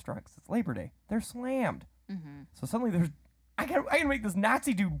course the restaurant, 'cause it's Labor Day, they're slammed. So suddenly I gotta make this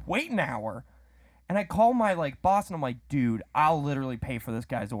Nazi dude wait an hour. And I call my, like, boss, and I'm like, "Dude, I'll literally pay for this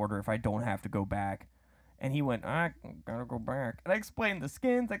guy's order if I don't have to go back." And he went, "I gotta go back." And I explained the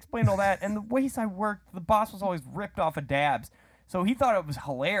skins, I explained all that. And the ways I worked, the boss was always ripped off of dabs. So he thought it was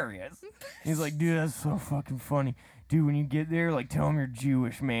hilarious. He's like, "Dude, that's so fucking funny. Dude, when you get there, like, tell him you're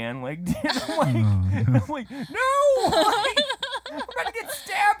Jewish, man." Like, I'm like, "No! Like, I'm about to get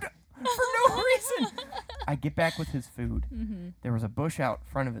stabbed for no reason." I get back with his food. There was a bush out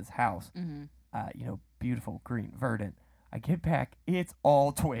front of his house. Beautiful green, verdant. I get back, it's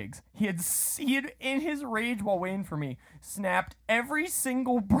all twigs. He had in his rage while waiting for me, snapped every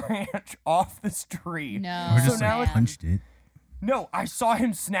single branch off this tree. No. Or So just now like it's- punched it. No, I saw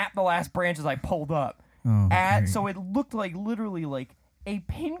him snap the last branch as I pulled up. Oh, great. So it looked like literally like a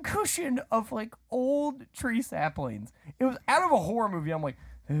pincushion of, like, old tree saplings. It was out of a horror movie. I'm like,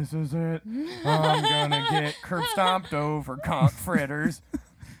 "This is it. I'm gonna get curb stomped over conch fritters.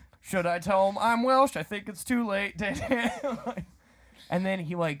 Should I tell him I'm Welsh? I think it's too late." And then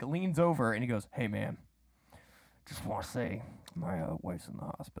he, like, leans over and he goes, "Hey, man, just want to say my wife's in the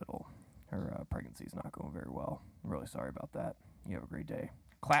hospital. Her pregnancy's not going very well. I'm really sorry about that. You have a great day."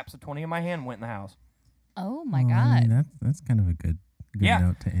 Claps a 20 in my hand, went in the house. Oh my I God. mean, that's kind of a good Yeah,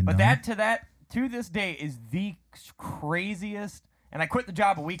 note to end But on. to this day is the craziest. And I quit the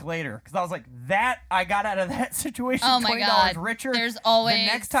job a week later because I was like, I got out of that situation Oh my $20 God. richer. There's always the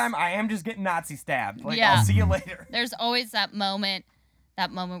next time I am just getting Nazi stabbed. Like, Yeah. I'll see you later. There's always that moment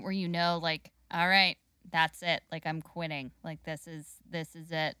that moment where you know, like, all right, that's it. Like, I'm quitting. Like, this is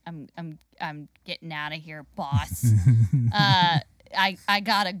it. I'm getting out of here, boss. I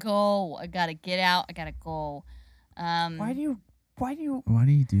gotta go. I gotta get out. I gotta go. Why do you Why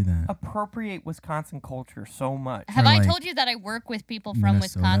do you do that? appropriate Wisconsin culture so much? Have Or, I like, told you that I work with people from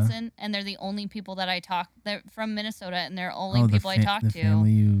Minnesota? Wisconsin, and they're the only people that I talk? They're from Minnesota, and they're only the people I talk the to.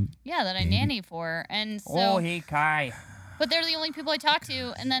 family you Yeah, that I baby. nanny for, and so. Oh, hey, Kai. But they're the only people I talk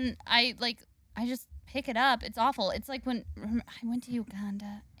to, and then I just pick it up. It's awful. It's like when I went to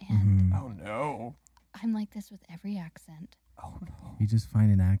Uganda, and Mhm. Oh, no. I'm like this with every accent. Oh, no. You just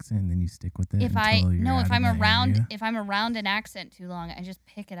find an accent and then you stick with it If until you're out if of I'm that around area. if I'm around an accent too long, I just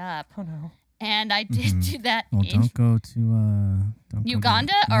pick it up. Oh, no. And I did Mhm. do that Well, in don't go to don't go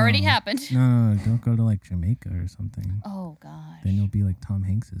Uganda. to, Already no. happened. No, don't go to like Jamaica or something. Oh gosh. Then you'll be like Tom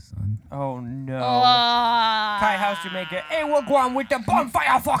Hanks' son. Oh, no. Oh. Kai House Jamaica. Hey, we're going with the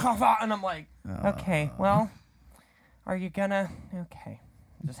bonfire. Fuck off. And I'm like, okay, well, are you gonna? Okay.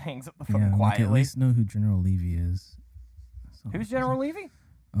 Just hangs up the phone Yeah, like, quietly. at least know who General Levy is. So- Who's General Levy?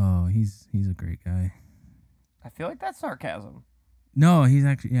 Oh, he's a great guy. I feel like that's sarcasm. No, he's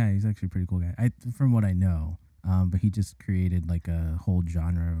actually a pretty cool guy. From what I know, but he just created like a whole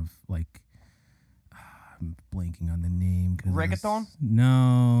genre of like I'm blanking on the name. Reggaeton?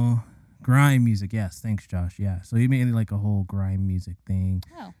 No, grime music. Yes, thanks, Josh. Yeah, so he made like a whole grime music thing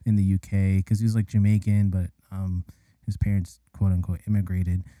Oh. in the UK because he was like Jamaican, but his parents quote unquote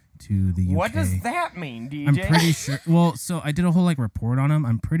immigrated to the UK. What does that mean, DJ? I'm pretty sure. Well, so I did a whole like report on him.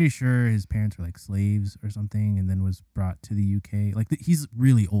 I'm pretty sure his parents were like slaves or something, and then was brought to the UK. Like he's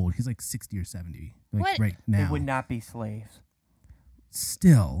really old. He's like 60 or 70, like What? right They now. would not be slaves.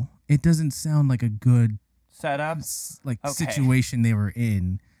 Still, it doesn't sound like a good Set up. like Okay. situation they were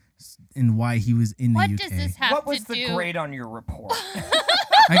in, and why he was in What the does UK. this have What was to the do? grade on your report?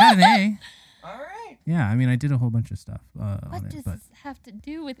 I got an A. All right. Yeah, I mean, I did a whole bunch of stuff What on it, does but this have to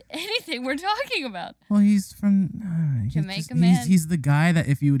do with anything we're talking about? well, he's from he's Jamaica man? He's the guy that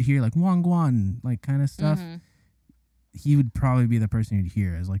if you would hear like Wangwan like kind of stuff, Mhm. he would probably be the person you'd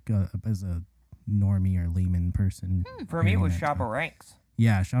hear as like as a normie or layman person. For me, it hearing was that Shabba stuff. Ranks.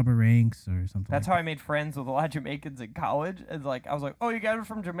 Yeah, Shabba Ranks or something. That's how like I made friends with a lot of Jamaicans in college. It's like I was like, "Oh, you guys are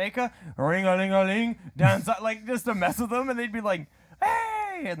from Jamaica? Ring a ling a ling." Down like just to mess with them, and they'd be like, "Hey!"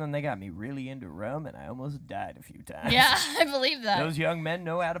 And then they got me really into rum, and I almost died a few times. Yeah, I believe that. Those young men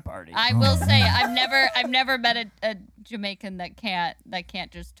know how to party. I Oh, will say man. I've never met a Jamaican that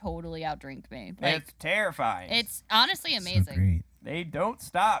can't just totally outdrink me. Like It's terrifying. it's honestly that. So amazing. great. They don't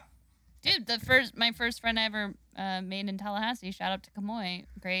stop. Dude, my first friend I ever made in Tallahassee, shout out to Kamoy,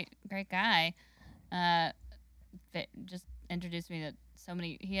 great guy. Just introduced me to so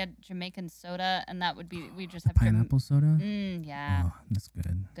many. He had Jamaican soda, and that would be we just have Pineapple soda. yeah, Oh, that's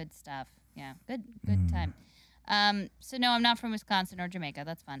good. good stuff. Yeah, good time. So no, I'm not from Wisconsin or Jamaica.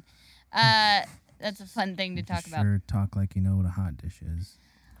 That's fun. That's a fun thing to talk about. Sure, talk like you know what a hot dish is.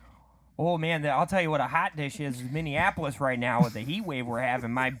 Oh man, I'll tell you what a hot dish is in Minneapolis right now with the heat wave we're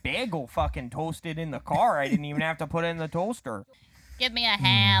having. My bagel fucking toasted in the car. I didn't even have to put it in the toaster. Give me a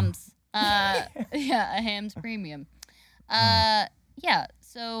hams. Yeah, a hams premium. Yeah.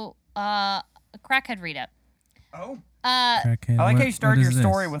 So, a crackhead Rita. Oh. Crackhead. I like how you started your is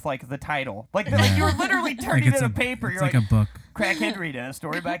story this? with like the title. Like you were literally turning it's it in a the paper. It's You're like a book. Crackhead Rita, a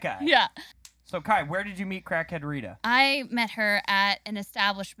story by Kai. Yeah. So Kai, where did you meet Crackhead Rita? I met her at an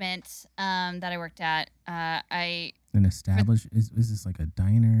establishment that I worked at. An established is this like a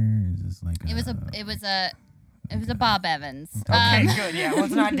diner? Is this like It was a Bob Evans. Okay, good. Yeah,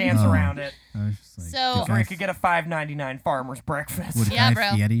 let's not dance Oh. around it. I was just like, So- would Where Guy, you could get a $5.99 farmer's breakfast. would Yeah, Guy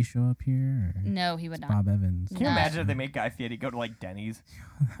bro. Fieri show up here? Or No, he would not. Bob Evans. Can you No. imagine if they made Guy Fieri go to like Denny's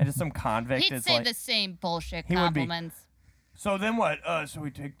and just some convict He'd is say like. the same bullshit He would be. compliments. So then what? So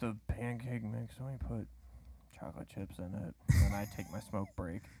we take the pancake mix and we put chocolate chips in it, and then I take my smoke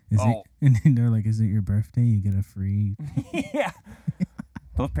break. Is Oh. it? And then they're like, "Is it your birthday? You get a free." Yeah.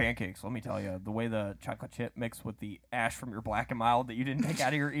 Those pancakes, let me tell you, the way the chocolate chip mixed with the ash from your Black and Mild that you didn't take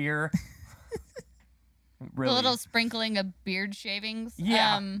out of your ear. Really. A little sprinkling of beard shavings.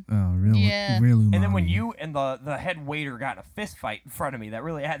 Yeah. Oh, real, Yeah. real umami. And then when you and the head waiter got in a fist fight in front of me, that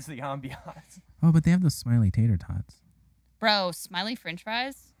really adds to the ambiance. Oh, but they have those smiley tater tots. Bro, smiley French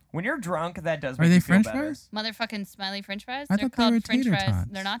fries. When you're drunk, that does Are make they you feel French better. fries? Motherfucking smiley French fries. I They're thought they called were French tater fries. tots.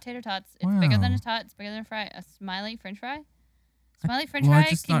 They're not tater tots. It's bigger than Wow. a tot. It's bigger than a fry. A smiley French fry. Smiley French Well, I fry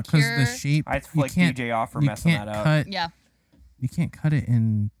just can thought because cure. the shape. I'd you flick can't. DJ off for You messing can't that up. cut. Yeah, You can't cut it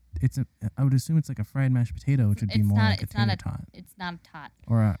in. I would assume it's like a fried mashed potato, which would be it's more not. like a It's not tater a. tot It's not a tot.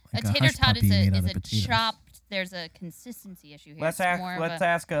 or like A a tater hush tot puppy is made out a of potatoes. chopped there's a consistency issue here. Let's It's more of a-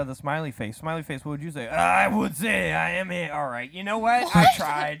 ask the smiley face. Smiley face, what would you say? I would say I am it. All right. You know what? I What?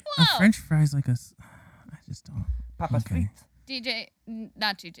 tried. A Whoa. French fries like I just don't. Papa's Okay. feet. DJ,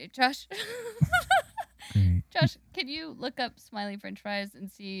 not DJ, Josh. Great. Josh, can you look up smiley French fries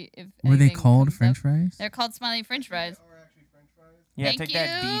and see if Were they anything called comes French up? fries? They're called smiley French fries. Yeah, Thank take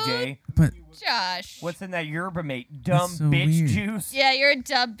that, you. DJ. But Josh. What's in that yerba mate? Dumb so bitch weird. juice. Yeah, you're a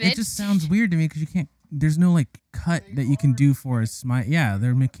dumb bitch. it just sounds weird to me because you can't. There's no like cut that you can do for a smile. Yeah,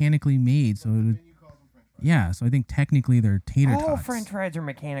 they're mechanically made, so it would. Yeah, so I think technically they're tater All tots. French fries are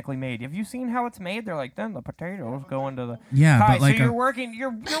mechanically made. Have you seen how it's made? They're like, then the potatoes go into the. Yeah, Hi, but like so you're working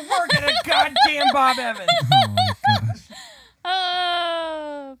at goddamn Bob Evans. oh my gosh,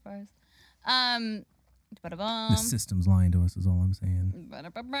 Oh, fries. the system's lying to us. Is all I'm saying.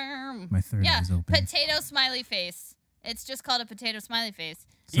 My third Yeah, eye's open. potato smiley face. It's just called a potato smiley face.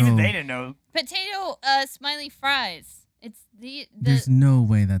 Even So- they didn't know. Potato smiley fries. It's There's no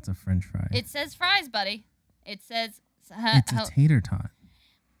way that's a French fry. it says fries, buddy. It says It's a tater tot.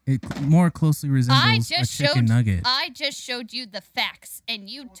 It more closely resembles a chicken nugget. I just showed you the facts, and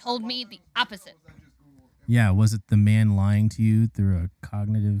you told me the opposite. Yeah, was it the man lying to you through a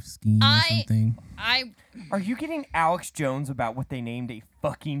cognitive scheme or something? Are you getting Alex Jones about what they named a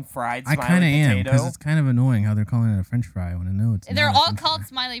fucking fried I smiley kind of am potato? because it's kind of annoying how they're calling it a French fry when I know it's. They're not a all French called fry.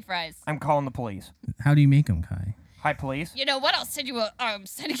 smiley fries. I'm calling the police. How do you make them, Kai? Hi, police. You know what? I'll send you a. I'm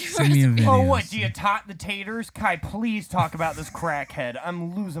sending you Send me a video. Oh, what? Do you tot the taters? Kai, please talk about this crackhead.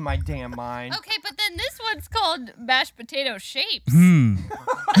 I'm losing my damn mind. Okay, but then this one's called mashed potato shapes.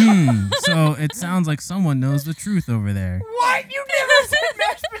 So it sounds like someone knows the truth over there. What? You never said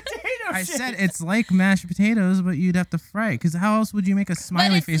mashed potato I shit. said it's like mashed potatoes, but you'd have to fry it. Because how else would you make a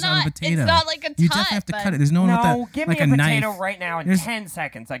smiley it's face out of a not- potato? it's not like a You tot, definitely have to but- cut it. There's no one No, with give like me a potato knife. right now in There's- 10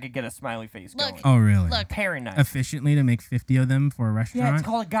 seconds. I could get a smiley face Look. going. Oh, really? Look. Paring knife. Efficiently to make 50 of them for a Yeah, restaurant? it's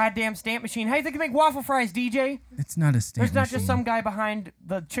called a goddamn stamp machine. How do you think they make waffle fries, DJ? It's not a stamp There's not machine. just some guy behind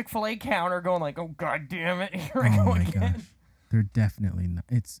the Chick-fil-A counter going like, oh, god damn it, here Oh I go my again. gosh. They're definitely not.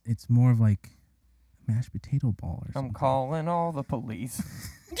 It's more of like a mashed potato ball or I'm something. calling all the police.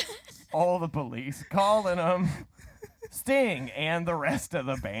 All the police. Calling them. Sting and the rest of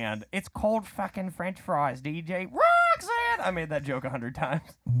the band. It's called fucking French fries, DJ. Roxanne! I made that joke 100 times.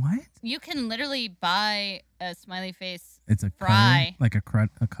 What? You can literally buy a smiley face. It's a Fry. cutter? Like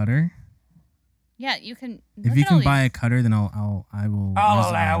a cutter? Yeah, you can. If you can buy a cutter, then I will I'll resign.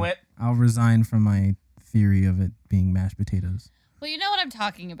 allow it. I'll resign from my theory of it being mashed potatoes. Well, you know what I'm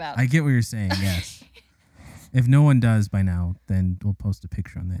talking about. I get what you're saying, yes. If no one does by now, then we'll post a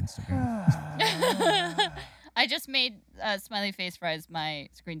picture on the Instagram. I just made smiley face fries my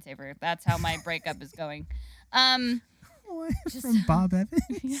screensaver. That's how my breakup is going. What? From Bob Evans?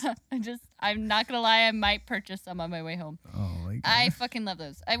 Yeah, I'm not gonna lie, I might purchase some on my way home. Oh my god. I fucking love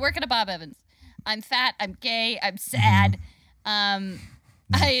those. I work at a Bob Evans. I'm fat, I'm gay, I'm sad.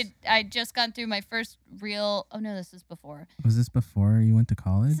 I just gone through my first real this was before. Was this before you went to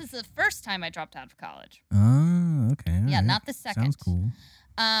college? This is the first time I dropped out of college. Oh, okay. Yeah, alright. not the second. Sounds cool.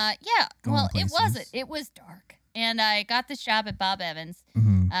 Yeah. Going Well, it wasn't. places. It was dark. And I got this job at Bob Evans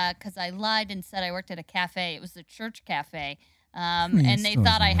Mhm. because I lied and said I worked at a cafe. It was a church cafe. mean, And they still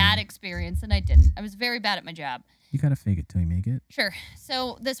thought I is had weird. experience, and I didn't. I was very bad at my job. You gotta fake it till you make it. Sure.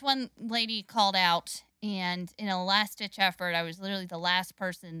 So this one lady called out, and in a last-ditch effort, I was literally the last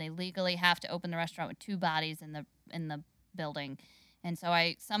person. They legally have to open the restaurant with 2 bodies in the building. And so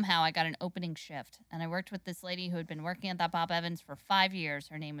I got an opening shift, and I worked with this lady who had been working at that Bob Evans for 5 years.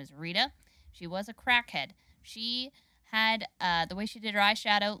 Her name was Rita. She was a crackhead. She had the way she did her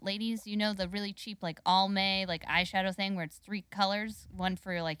eyeshadow. Ladies, you know the really cheap like Almay like eyeshadow thing where it's 3 colors, one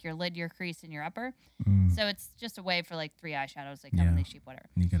for like your lid, your crease, and your upper. Mm. So it's just a way for like 3 eyeshadows. They come in Yeah. these cheap whatever.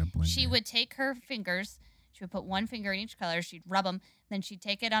 And you gotta blend She it. would take her fingers. She would put 1 finger in each color. She'd rub them. Then she'd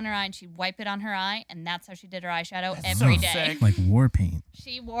take it on her eye and she'd wipe it on her eye. And that's how she did her eyeshadow every so day. sick. Like war paint.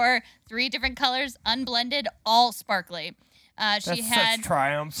 She wore 3 different colors, unblended, all sparkly. That's She had such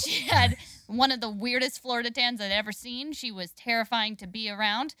triumph. she had one of the weirdest Florida tans I'd ever seen. She was terrifying to be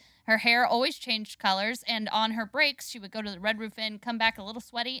around. Her hair always changed colors, and on her breaks, she would go to the Red Roof Inn, come back a little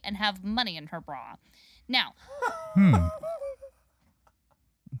sweaty, and have money in her bra. Now,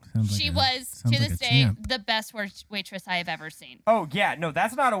 Sounds she like was, sounds to like this a day, champ. the best waitress I have ever seen. Oh, yeah. No,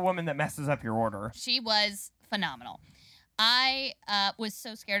 that's not a woman that messes up your order. She was phenomenal. I was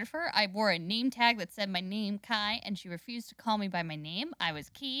so scared of her. I wore a name tag that said my name, Kai, and she refused to call me by my name. I was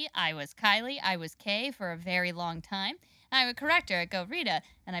Key, I was Kylie, I was Kay for a very long time. And I would correct her. I'd go, Rita,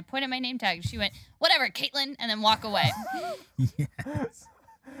 and I point at my name tag. She went, whatever, Caitlin, and then walk away. Yes.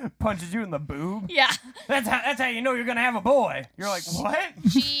 punches you in the boob. Yeah. That's how you know you're gonna have a boy. You're like, what?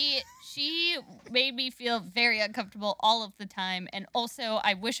 She made me feel very uncomfortable all of the time, and also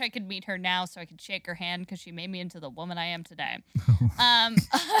I wish I could meet her now so I could shake her hand because she made me into the woman I am today. I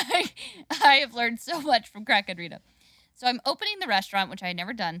have learned so much from Crackhead Rita. So I'm opening the restaurant, which I had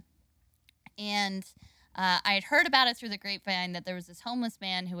never done, and I had heard about it through the grapevine that there was this homeless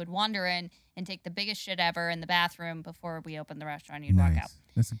man who would wander in and take the biggest shit ever in the bathroom before we opened the restaurant. He'd walk out.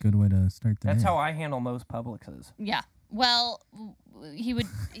 That's a good way to start the That's day. how I handle most Publixes. Yeah. Well, he would.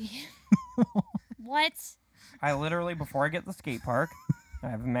 What? I literally, before I get to the skate park, I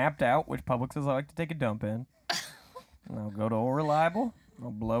have mapped out which Publixes I like to take a dump in. And I'll go to Old Reliable.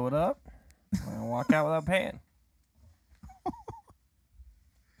 I'll blow it up. And I'll walk out without paying.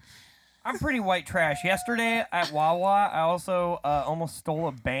 I'm pretty white trash. Yesterday at Wawa, I also almost stole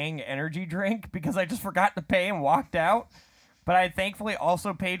a Bang energy drink because I just forgot to pay and walked out. But I thankfully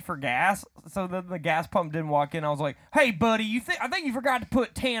also paid for gas, so then the gas pump didn't walk in. I was like, "Hey, buddy, I think you forgot to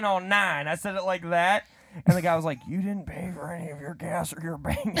put 10 on 9." I said it like that, and the guy was like, "You didn't pay for any of your gas or your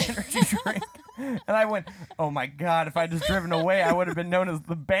Bang energy drink." And I went, "Oh my god! If I just driven away, I would have been known as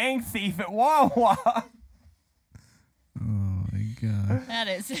the Bang thief at Wawa." Oh my god. That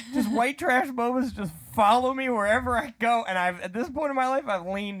is. Just white trash moments just follow me wherever I go, and at this point in my life, I've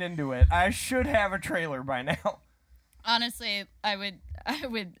leaned into it. I should have a trailer by now. Honestly, I would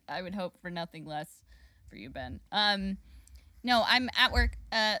hope for nothing less for you, Ben. No, I'm at work.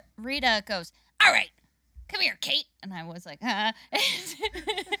 Rita goes, "All right, come here, Kate," and I was like,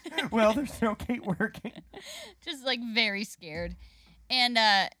 Well, there's no Kate working. just like very scared, and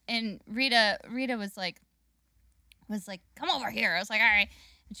Rita was like, "Come over here." I was like, "All right."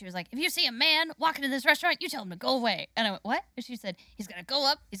 And she was like, "If you see a man walk into this restaurant, you tell him to go away." And I went, "What?" And she said, "He's going to go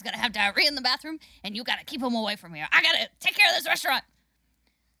up, he's going to have diarrhea in the bathroom, and you got to keep him away from here. I got to take care of this restaurant."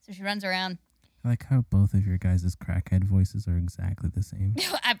 So she runs around. I like how both of your guys' crackhead voices are exactly the same.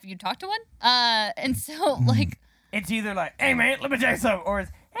 Have you talked to one? And so, like... It's either like, "Hey, man, let me tell you something," or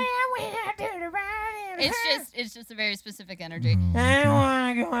it's, "Hey, I went out to the bar." It's just a very specific energy. I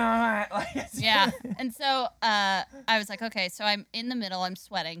want to go out. Like, Yeah. And so I was like, okay, so I'm in the middle. I'm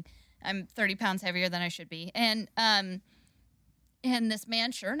sweating. I'm 30 pounds heavier than I should be. And this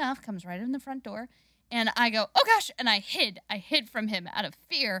man, sure enough, comes right in the front door. And I go, "Oh, gosh." And I hid from him out of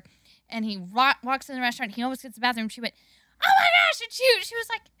fear. And he walks in the restaurant. He almost gets to the bathroom. She went, "Oh, my gosh." And she was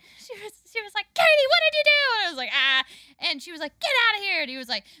like, "Katie, what did you do?" And I was like, "Ah." And she was like, "Get out of here." And he was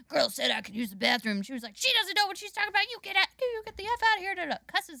like, "Girl said I could use the bathroom." And she was like, "She doesn't know what she's talking about. You get the F out of here."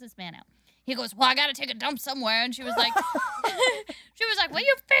 Cusses this man out. He goes, "Well, I got to take a dump somewhere." And she was like, "Well,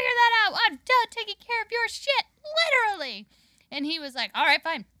 you figure that out. I'm done taking care of your shit. Literally." And he was like, "All right,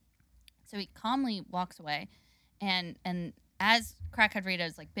 fine." So he calmly walks away. And as Crackhead Rita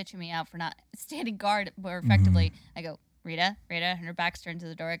is like bitching me out for not standing guard more effectively, I go, Rita, and her back's turned to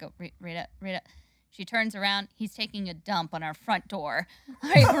the door. I go, Rita. She turns around. He's taking a dump on our front door,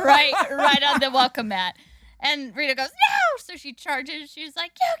 right on the welcome mat. And Rita goes, "No!" So she charges. She's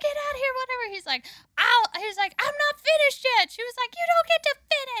like, "You get out of here, whatever." He's like, "I'm not finished yet." She was like, "You don't get to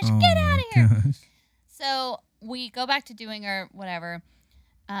finish. Get out of here." Gosh. So we go back to doing our whatever.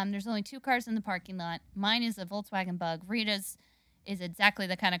 There's only 2 cars in the parking lot. Mine is a Volkswagen Bug. Rita's is exactly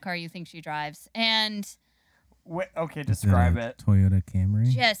the kind of car you think she drives. And... Okay, describe Is it. a Toyota Camry.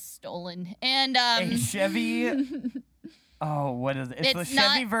 just stolen. And A Chevy. Oh, what is it? It's the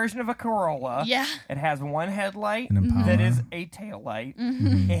Chevy version of a Corolla. Yeah. It has one headlight An Impala. that is a taillight.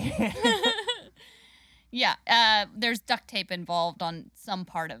 Yeah. There's duct tape involved on some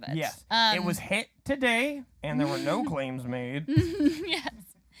part of it. Yes. It was hit today, and there were no claims made. Yes.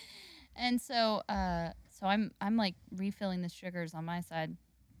 And so I'm like refilling the sugars on my side,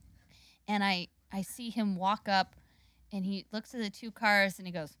 and I see him walk up, and he looks at the 2 cars, and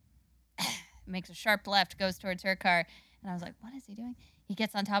he goes, makes a sharp left, goes towards her car, and I was like, what is he doing? He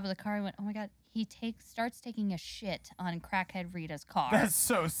gets on top of the car. He went, oh my god. He starts taking a shit on Crackhead Rita's car. That's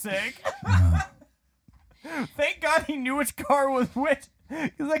so sick. Thank God he knew which car was which,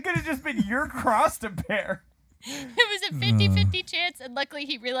 because that could have just been your cross to bear. It was a 50-50 chance, and luckily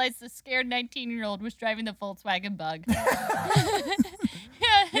he realized the scared 19-year-old was driving the Volkswagen Bug.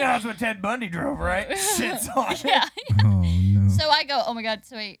 Yeah, that's what Ted Bundy drove, right? Shits on it. Yeah. Oh no. So I go, oh my god.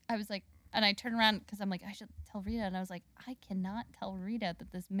 So I was like, and I turn around because I'm like, I should tell Rita, and I was like, I cannot tell Rita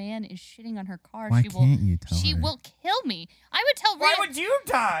that this man is shitting on her car. Why can't you tell She her? will kill me. I would tell Rita. Why would you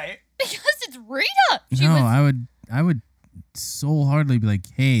die? Because it's Rita. No, I would so hardly be like,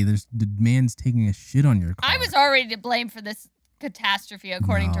 hey, the man's taking a shit on your car. I was already to blame for this catastrophe,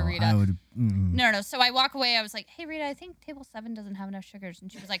 according to No, Rita. I would. No. So I walk away. I was like, "Hey, Rita, I think table 7 doesn't have enough sugars." And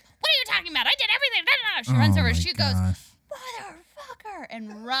she was like, "What are you talking about? I did everything." She runs over. She goes, "Motherfucker,"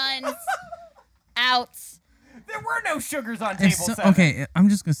 and runs out. There were no sugars on table 7. Okay, I'm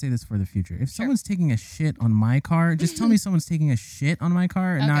just gonna say this for the future. If someone's taking a shit on my car, just tell me someone's taking a shit on my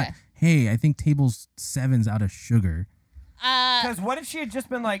car, and not, Okay. hey, I think table 7's out of sugar, Because what if she had just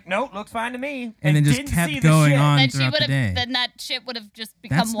been like, nope, looks fine to me, and then just didn't kept see the going shit? on Then she throughout would the day? have. Then that shit would have just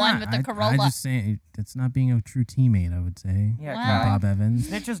become That's one not, with the Corolla. I just say that's not being a true teammate. I would say. Yeah, Wow. Kai. Bob Evans.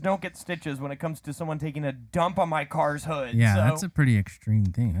 Snitches don't get stitches when it comes to someone taking a dump on my car's hood. Yeah, so. that's a pretty extreme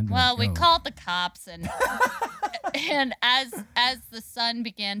thing. I'd be Well, like, we "Yo." called the cops, and and as the sun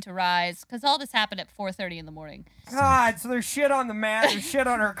began to rise, because all this happened at 4:30 in the morning. God, so there's shit on the mat, there's shit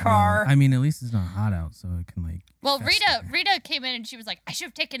on her car. I mean, at least it's not hot out, so it can like. Well, fester. Rita came in and she was like, "I should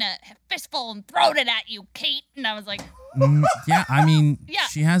have taken a fistful and thrown it at you, Kate." And I was like, Yeah, I mean, Yeah.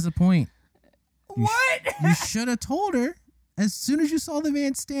 she has a point. What? You should have told her as soon as you saw the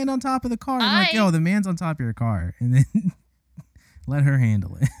man stand on top of the car. I'm like, I- yo, the man's on top of your car, and then let her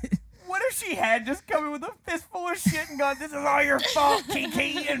handle it. What if she had just come in with a fistful of shit and gone, "This is all your fault,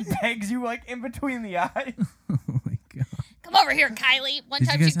 Kiki," and pegs you like in between the eyes? Oh my god! "Come over here, Kylie." One Did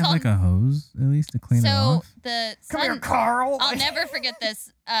you time guys she have called. like a hose at least to clean it So off? the Come here, sun. Carl. I'll never forget this.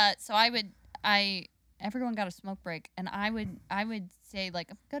 So everyone got a smoke break, and I would say like,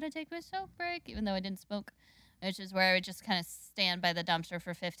 "I'm gonna take my smoke break," even though I didn't smoke, which is where I would just kind of stand by the dumpster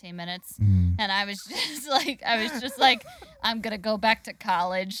for 15 minutes, and I was just like, I'm gonna go back to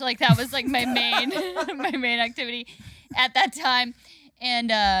college. Like that was like my main my main activity at that time,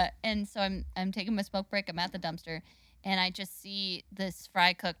 and so I'm taking my smoke break. I'm at the dumpster, and I just see this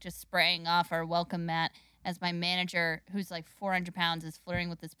fry cook just spraying off our welcome mat. As my manager, who's like 400 pounds, is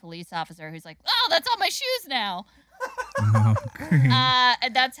flirting with this police officer who's like, "Oh, that's on my shoes now." Oh, great.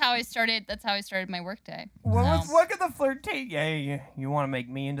 And that's how I started. That's how I started my workday. Well, So, look at the flirtation. Yeah, you want to make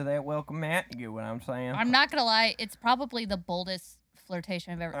me into that welcome mat? You get what I'm saying? I'm not gonna lie. It's probably the boldest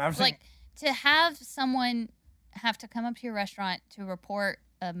flirtation I've ever. I've seen- Like to have someone have to come up to your restaurant to report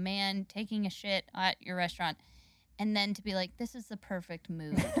a man taking a shit at your restaurant, and then to be like, "This is the perfect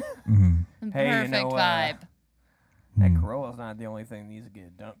mood, Mhm. the Hey, you perfect know, vibe." That Mm. Corolla's not the only thing that needs to get a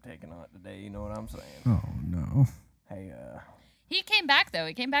dump taken on today. You know what I'm saying? Oh no! Hey, He came back though.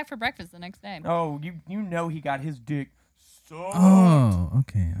 He came back for breakfast the next day. oh, you know he got his dick sucked. Oh,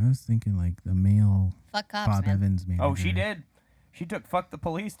 okay. I was thinking like the male Fuck cops, Bob man. Evans manager. Oh, she did. She took "fuck the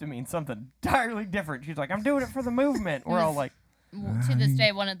police" to mean something entirely different. She's like, "I'm doing it for the movement." We're all like, To this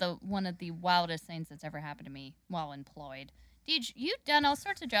day, one of the wildest things that's ever happened to me while employed. Deej, you've done all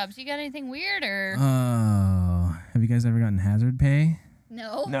sorts of jobs. You got anything weird or Oh, have you guys ever gotten hazard pay?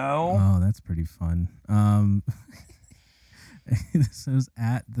 no? "No." Oh, that's pretty fun. This was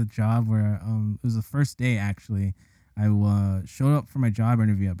at the job where it was the first day actually. I showed up for my job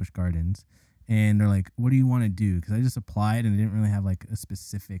interview at Busch Gardens, and they're like, "What do you want to do?" Because I just applied and I didn't really have like a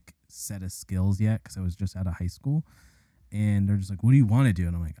specific set of skills yet because I was just out of high school. And they're just like, "What do you want to do?"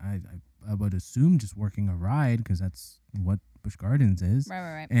 And I'm like, I would assume just working a ride because that's what Busch Gardens is.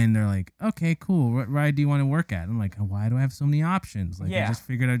 Right. And they're like, "Okay, cool. What ride do you want to work at?" I'm like, "Why do I have so many options?" Like, Yeah. I just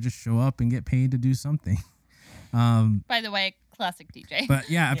figured I'd just show up and get paid to do something. Um, By the way, classic DJ. but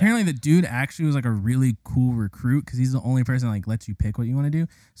yeah, apparently the dude actually was like a really cool recruit because he's the only person that like lets you pick what you want to do.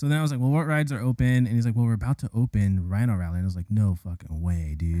 So then I was like, "Well, what rides are open?" And he's like, "Well, we're about to open Rhino Rally." And I was like, "No fucking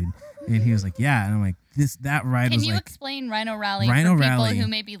way, dude." And he was like, "Yeah." And I'm like, that ride Can was you like explain Rhino Rally Rhino for people Rally. who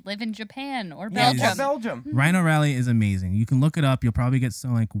maybe live in Japan or Yeah, Belgium? Belgium. Rhino Rally is amazing. You can look it up. You'll probably get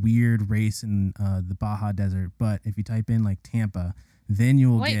some like weird race in the Baja Desert. But if you type in like Tampa, then you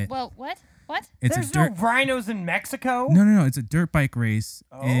will Wait, get. well, what? What? It's There's a dirt. no rhinos in Mexico. No. It's a dirt bike race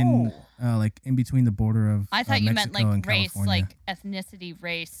in Oh. like in between the border of. I thought you meant Mexico like and race, California. like ethnicity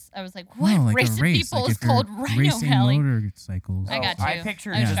race. I was like, what No, like race a of race. people Like is if you're called Rhino racing Rally? motorcycles. I got I you.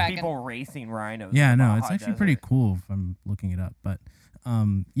 pictured I was just tracking. people racing rhinos. Yeah, in the no, it's Baja actually pretty Desert. cool if I'm looking it up. But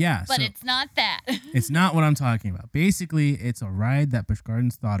yeah, But so it's not that. it's not what I'm talking about. Basically, it's a ride that Busch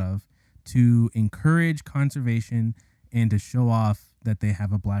Gardens thought of to encourage conservation and to show off that they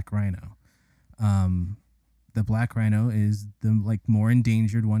have a black rhino. The black rhino is the like more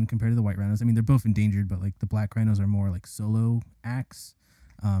endangered one compared to the white rhinos. I mean, they're both endangered, but like the black rhinos are more like solo acts,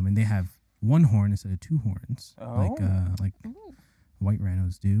 and they have one horn instead of two horns, like Ooh. white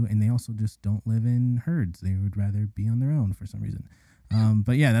rhinos do. And they also just don't live in herds. They would rather be on their own for some reason.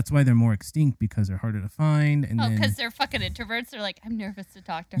 But yeah, that's why they're more extinct, because they're harder to find. And Oh, then, because they're fucking introverts. They're like, I'm nervous to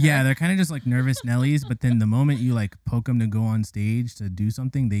talk to her. yeah, they're kind of just like nervous Nellies. But then the moment you like poke them to go on stage to do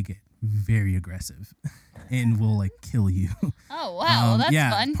something, they get very aggressive and will like kill you. Oh, wow. That's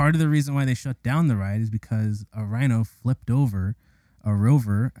yeah, fun. part of the reason why they shut down the ride is because a rhino flipped over a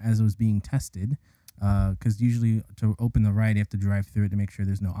rover as it was being tested. Because usually to open the ride, you have to drive through it to make sure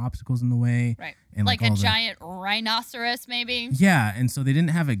there's no obstacles in the way. Right. And Like a all the- giant rhinoceros, maybe? Yeah, and so they didn't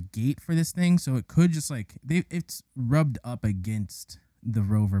have a gate for this thing, so it could just like it's rubbed up against the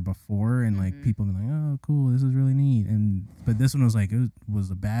rover before, and like people been like, oh, cool, this is really neat, but this one was like it was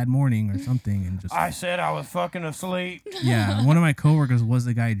a bad morning or something, and just I said I was fucking asleep. yeah. One of my coworkers was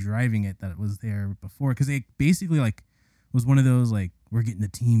the guy driving it that was there before, because they basically like was one of those like, we're getting the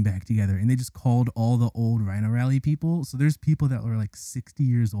team back together, and they just called all the old Rhino Rally people. So there's people that were like 60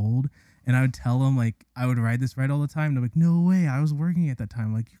 years old, and I would tell them like I would ride this ride all the time. And they're like, no way, I was working at that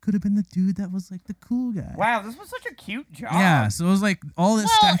time. Like, you could have been the dude that was like the cool guy. Wow, this was such a cute job. Yeah, so it was like all this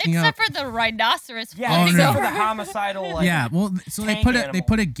Well, stacking up. except for the rhinoceros. Yeah, Oh, flipping except no. for the over. homicidal. Like, Yeah, well, so they tank put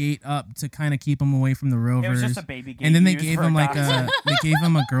animal. a gate up to kind of keep them away from the rovers. It was just a baby gate. and then they used gave for him like adoption. they gave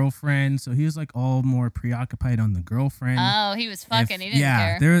him a girlfriend, so he was like all more preoccupied on the girlfriend. Oh, he was fucking. He didn't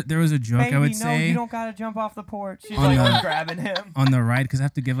yeah, care. there was a joke Baby, I would no, say you don't gotta jump off the porch. She's On like the- grabbing him. on the ride, because I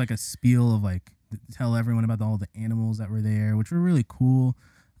have to give like a spiel of like tell everyone about all the animals that were there, which were really cool.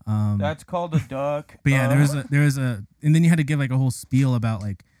 That's called a duck. But yeah, there was a, and then you had to give like a whole spiel about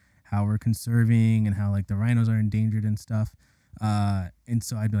like how we're conserving and how like the rhinos are endangered and stuff. And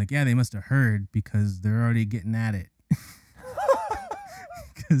so I'd be like, yeah, they must have heard, because they're already getting at it.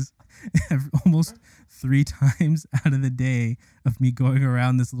 Because almost 3 times out of the day of me going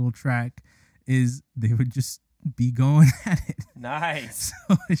around this little track is they would just be going at it. Nice.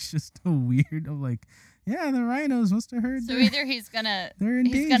 So it's just a weird of like, yeah, the rhinos must have heard. So they're- either he's gonna they're in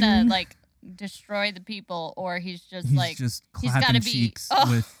he's gonna danger. like destroy the people, or he's just he's like just he's clapping gotta be- cheeks oh.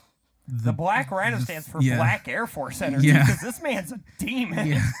 with The Black Rhino stands for yeah. Black Air Force Energy, Yeah. because this man's a demon.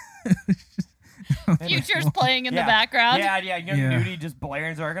 Yeah. Future's playing in Yeah. the background. Yeah, young Yeah. Nudie just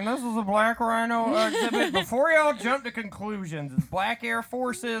blaring, and this is a Black Rhino exhibit. Before y'all jump to conclusions, it's Black Air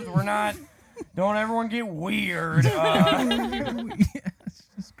Forces. We're not. Don't everyone get weird. Yeah, it's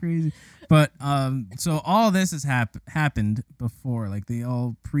just crazy. But so all this has happened before. Like they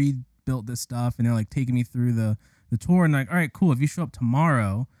all pre-built this stuff, and they're like taking me through the tour, and like, all right, cool. If you show up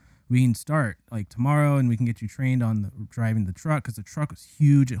tomorrow, we can start like tomorrow, and we can get you trained on driving the truck, because the truck was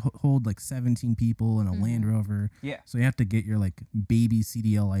huge. It hold like 17 people in a Land Rover. Yeah. So you have to get your like baby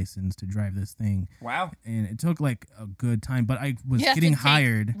CDL license to drive this thing. Wow. And it took like a good time, but I was You have to getting take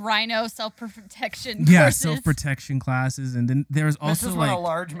hired. Rhino self-protection Yeah, courses. self-protection classes, and then there was This also is when like a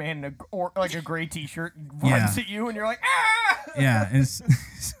large man in like a gray T-shirt runs Yeah. at you, and you're like, ah! yeah, and so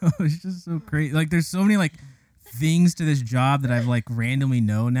it's just so crazy. Like there's so many like things to this job that I've like randomly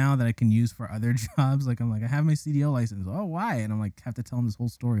know now that I can use for other jobs. Like I'm like, I have my CDL license. Oh, why? And I'm like, have to tell them this whole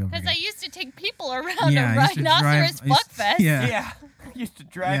story over Because again. I used to take people around Yeah, a I used to drive- rhinoceros I used- buckfest. yeah. Yeah. Used to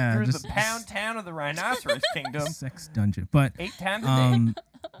drive Yeah, through just- the pound town of the Rhinoceros Kingdom Sex dungeon, but 8 times a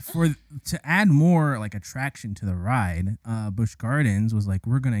day. to add more like attraction to the ride, Busch Gardens was like,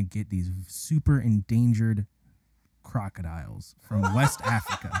 we're gonna get these super endangered crocodiles from West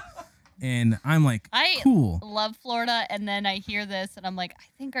Africa, and I'm like, I cool, love Florida, and then I hear this, and I'm like, I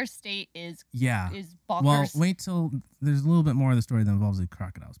think our state is yeah. bonkers. Well, wait till there's a little bit more of the story that involves the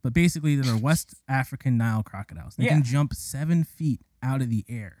crocodiles. But basically, they're West African Nile crocodiles. They Yeah. can jump 7 feet out of the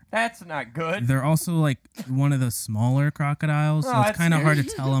air. That's not good. They're also like one of the smaller crocodiles, so Oh, it's that's kind of hard to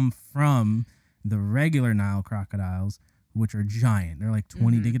scary. tell them from the regular Nile crocodiles, which are giant. They're like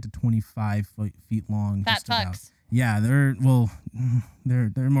 20. They get to 25 feet long. Fat just about. fucks. Yeah, they're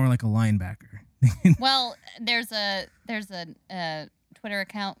more like a linebacker. Well, there's a Twitter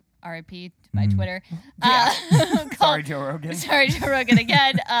account, RIP to my Twitter. Yeah. Called- Sorry, Joe Rogan. Sorry, Joe Rogan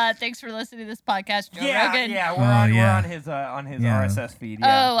again. Thanks for listening to this podcast, Joe Yeah, Rogan. yeah, Oh, we're yeah. on his Yeah. RSS feed.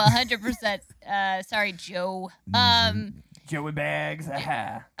 Yeah. Oh, 100%. Sorry, Joe. Joey Bags.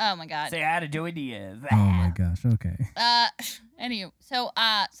 Aha. Oh my God. Say hi to Joey Diaz. Oh my gosh. Okay. Anyway, so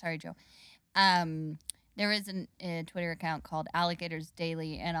sorry, Joe. There is a Twitter account called Alligators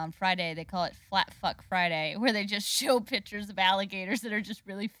Daily, and on Friday they call it Flat Fuck Friday, where they just show pictures of alligators that are just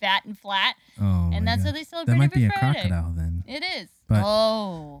really fat and flat, Oh. and my that's God. how they celebrate That might every be a Friday. crocodile then. It is. But-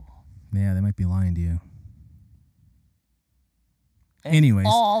 oh. Yeah, they might be lying to you. Anyways,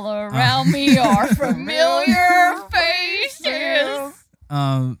 All around me are familiar faces.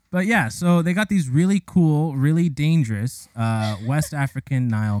 but yeah, so they got these really cool, really dangerous West African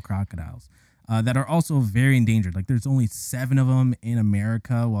Nile crocodiles. that are also very endangered. Like there's only 7 of them in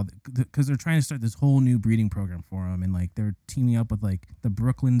America, because they're trying to start this whole new breeding program for them, and like they're teaming up with like the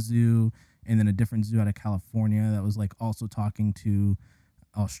Brooklyn Zoo and then a different zoo out of California that was like also talking to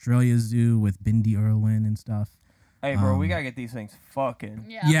Australia Zoo with Bindi Irwin and stuff. Hey, bro, we gotta get these things fucking.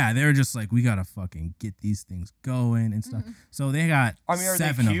 Yeah, they're just like, we gotta fucking get these things going and stuff. So they got I mean, are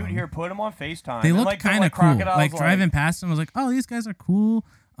 7 they of cute? them. Here, put them on FaceTime. They look like, kind of cool. crocodiles, Like driving past them, I was like, oh, these guys are cool.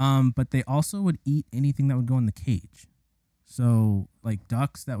 But they also would eat anything that would go in the cage. So like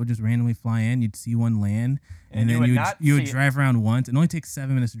ducks that would just randomly fly in, you'd see one land, and then you would drive around once. It only takes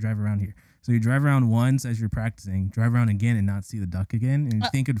 7 minutes to drive around here. So you drive around once as you're practicing, drive around again and not see the duck again, and you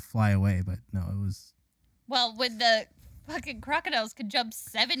think it'd fly away, but no, it was. Well, with the fucking crocodiles could jump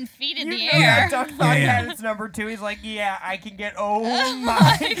 7 feet in the know air. that duck thought he had its number 2. He's like, yeah, I can get. Oh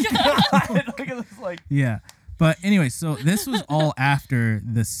my god! Look at this, like. Yeah. But anyway, so this was all after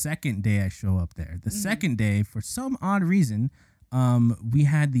the second day I show up there. The second day, for some odd reason, we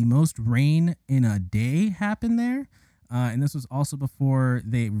had the most rain in a day happen there. And this was also before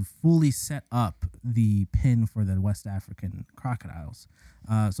they fully set up the pen for the West African crocodiles.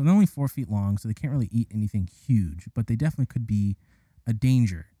 So they're only 4 feet long, so they can't really eat anything huge, but they definitely could be a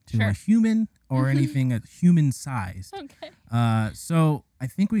danger to a human or anything at human size. Okay. So I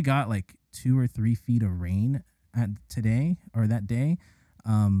think we got like 2 or 3 feet of rain that day.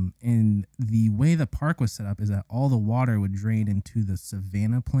 And the way the park was set up is that all the water would drain into the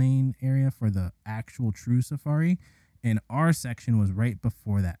Savannah Plain area for the actual true safari. And our section was right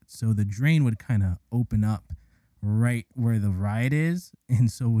before that. So the drain would kind of open up right where the ride is.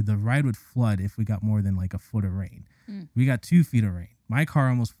 And so the ride would flood if we got more than like a foot of rain. We got 2 feet of rain. My car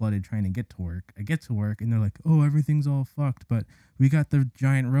almost flooded trying to get to work. I get to work and they're like, oh, everything's all fucked, but we got the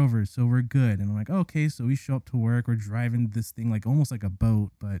giant rovers, so we're good. And I'm like, okay, so we show up to work. We're driving this thing like almost like a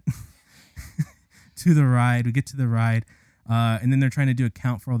boat, but to the ride. We get to the ride. And then they're trying to do a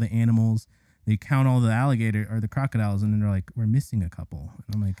count for all the animals. They count all the alligator or the crocodiles, and then they're like, we're missing a couple.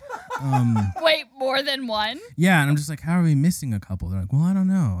 And I'm like, Wait, more than one? Yeah, and I'm just like, how are we missing a couple? They're like, well, I don't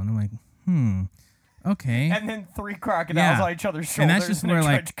know. And I'm like, okay. And then 3 crocodiles on each other's shoulders. And that's just in where a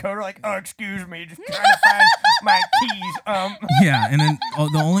like, trench coat are like, oh, excuse me, just trying to find my keys. Yeah, and then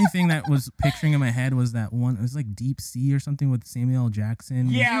the only thing that was picturing in my head was that one. It was like Deep Sea or something with Samuel L. Jackson.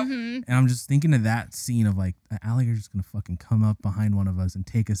 Yeah. And I'm just thinking of that scene of like the alligator's just gonna fucking come up behind one of us and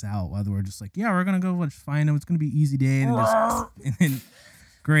take us out while we're just like, yeah, we're gonna go find him. It's gonna be an easy day, and then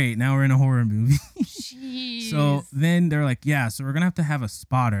great, now we're in a horror movie. Jeez. So then they're like, yeah, so we're gonna have a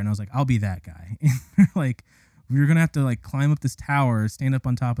spotter, and I was like, I'll be that guy. And they're like, we're gonna have to like climb up this tower, stand up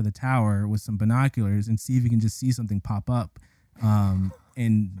on top of the tower with some binoculars, and see if you can just see something pop up,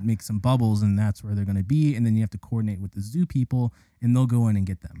 and make some bubbles, and that's where they're gonna be. And then you have to coordinate with the zoo people, and they'll go in and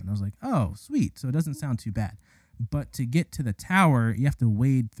get them. And I was like, oh, sweet. So it doesn't sound too bad. But to get to the tower, you have to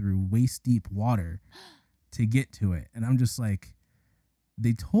wade through waist deep water to get to it. And I'm just like,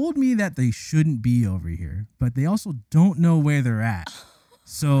 they told me that they shouldn't be over here, but they also don't know where they're at.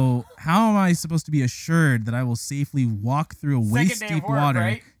 So how am I supposed to be assured that I will safely walk through a waist deep water?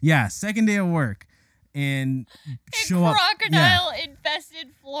 Right? Yeah, second day of work, and show up. Crocodile infested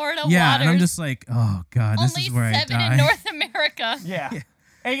Florida waters. Yeah, and I'm just like, oh god, this Only is where I 7 die. in North America. Yeah.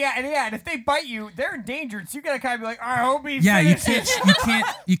 And if they bite you, they're endangered. So you gotta kind of be like, I hope he. Yeah, you finishes.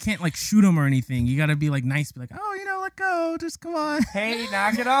 you can't like shoot them or anything. You gotta be like nice, be like, oh, let go, just come on. Hey,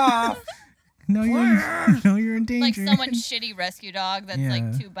 knock it off. No, you're in danger. Like someone's shitty rescue dog that's like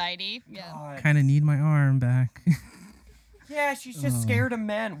Yeah. too bitey. Yeah. Kind of need my arm back. Yeah, she's just scared of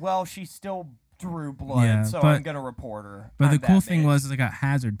men. Well, she still drew blood, Yeah, so but- I'm gonna report her. But I'm the cool that thing bitch. was I got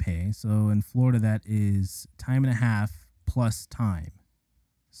hazard pay. So in Florida, that is time and a half plus time.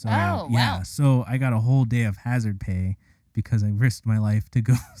 So Oh, yeah, wow. so I got a whole day of hazard pay because I risked my life to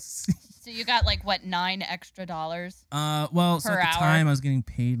go see. So you got like what, $9 extra? Well, so Per at the hour? time I was getting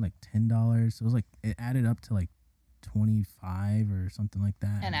paid like $10. So it was like it added up to like 25 or something like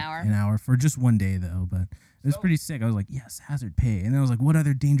that. An hour? An hour for just one day though, but it was pretty sick. I was like, yes, hazard pay, and then I was like, what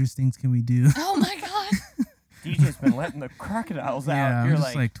other dangerous things can we do? Oh my god. DJ's been letting the crocodiles out. Yeah, You're I'm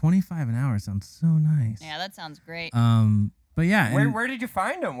just like 25 an hour sounds so nice. Yeah, that sounds great. But yeah, and where did you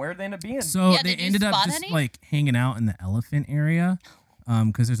find them? Where'd they end up being? so Yeah, they did you ended up spot just any? like hanging out in the elephant area,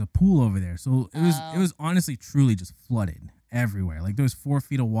 because there's a pool over there. So it was honestly truly just flooded everywhere. Like there was 4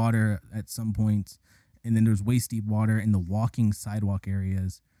 feet of water at some points, and then there was waist deep water in the walking sidewalk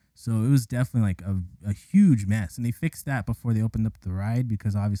areas. So it was definitely like a huge mess. And they fixed that before they opened up the ride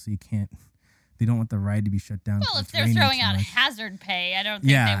because obviously they don't want the ride to be shut down. Well, 'cause if it's they're raining throwing too out much. hazard pay, I don't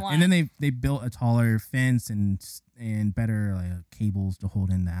think Yeah, they want. and then they built a taller fence and better cables to hold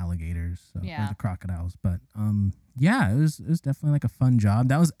in the alligators, or Yeah. the crocodiles. But yeah, it was definitely like a fun job.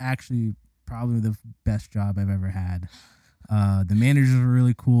 That was actually probably the best job I've ever had. The managers were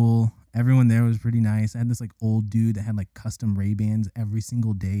really cool. Everyone there was pretty nice. I had this like old dude that had like custom Ray-Bans every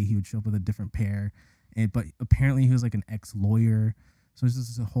single day. He would show up with a different pair, but apparently he was like an ex-lawyer. So it's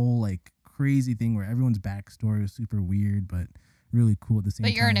just a whole like crazy thing where everyone's backstory was super weird, but really cool at the same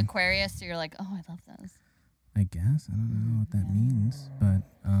time. But you're an Aquarius, so you're like, oh, I love those. I guess. I don't know what that means, but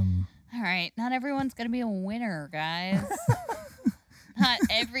All right, not everyone's gonna be a winner, guys. Not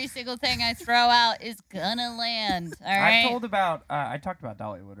every single thing I throw out is gonna land. All right. I talked about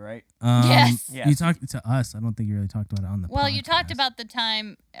Dollywood, right? Yes. You Yes. talked to us. I don't think you really talked about it on the Well, you talked podcast. about the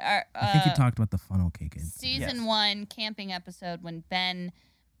time. I think you talked about the funnel cake incident. Season Yes. 1 camping episode when Ben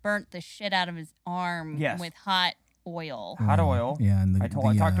burnt the shit out of his arm Yes. with hot oil. Hot oil. Yeah, and I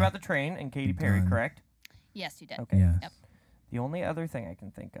talked about the train and Katy Perry, gun. correct? Yes, you did. Okay. Yes. Yep. The only other thing I can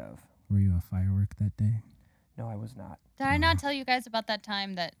think of. Were you a firework that day? No, I was not. Did I not tell you guys about that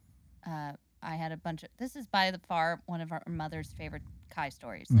time that I had a bunch of? This is by the far one of our mother's favorite Kai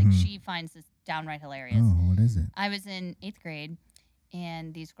stories. Like Mhm. she finds this downright hilarious. Oh, what is it? I was in 8th grade,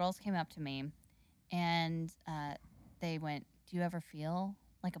 and these girls came up to me, and they went, "Do you ever feel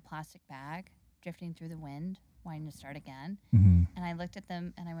like a plastic bag drifting through the wind, wanting to start again?" Mm-hmm. And I looked at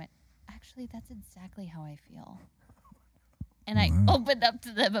them, and I went, "Actually, that's exactly how I feel." And I Wow. opened up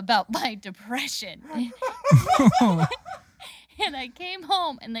to them about my depression. And I came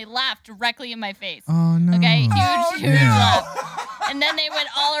home, and they laughed directly in my face. Oh no. Okay, huge, Oh, huge no. laugh. And then they went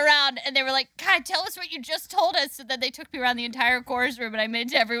all around, and they were like, "God, tell us what you just told us." So then they took me around the entire chorus room, and I made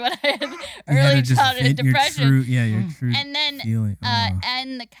to everyone I had You had to early just childhood vent your depression. true, your true And then feeling. Oh.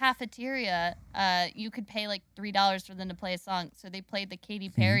 in the cafeteria, you could pay like $3 for them to play a song. So they played the Katy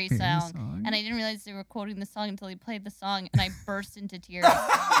Perry song, and I didn't realize they were quoting the song until he played the song, and I burst into tears.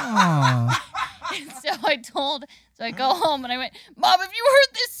 Oh. And so I go home and I went, "Mom, have you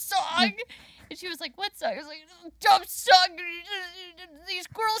heard this song?" And she was like, "What song?" I was like, "Dumb song. These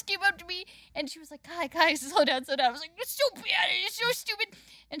girls came up to me," and she was like, "Kai, slow down, slow down." I was like, "It's so bad. It's so stupid."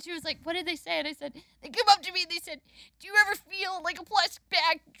 And she was like, "What did they say?" And I said, "They came up to me and they said, 'Do you ever feel like a plastic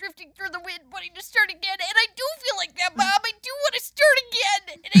bag drifting through the wind, wanting to start again?' And I do feel like that, Mom. I do want to start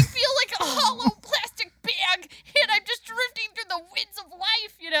again. And I feel like a hollow plastic bag, and I'm just drifting through the winds of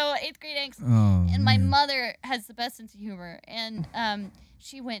life, 8th grade angst." Oh, And my man. mother has the best sense of humor. And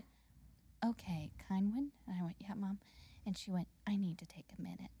she went, "Okay, Kindwin?" And I went, "Yeah, Mom." And she went, "I need to take a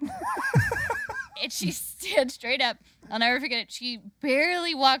minute." And she stood straight up. I'll never forget it. She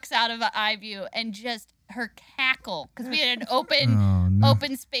barely walks out of eye view, and just her cackle, because we had an Oh, no.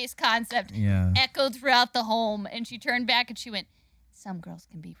 open space concept, Yeah. echoed throughout the home. And she turned back and she went, "Some girls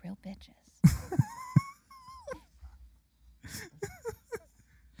can be real bitches."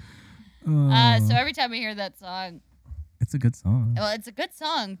 Oh, So every time I hear that song, it's a good song. well, it's a good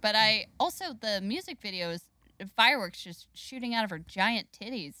song, but the music video is fireworks just shooting out of her giant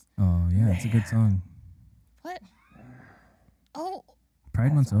titties. Oh, yeah, it's a good song. What? Oh,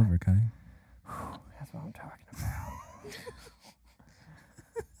 Pride Month's over, Kai. That's what I'm talking about.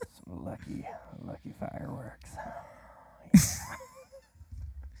 Some lucky fireworks.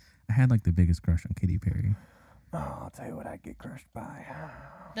 I had like the biggest crush on Katy Perry. Oh, I'll tell you what I'd get crushed by.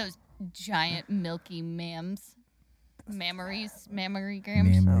 those giant milky mammograms. Mammary Those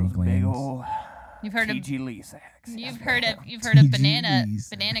big glands. old You've heard of TG Lee sacks. you've That's heard what of you've heard of TGs.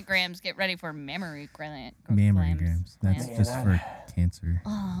 bananagrams. Get ready for mammary glands. Mammograms. That's Glands. just for cancer.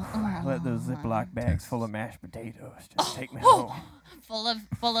 I let those Ziploc bags Texas. full of mashed potatoes just take me home. full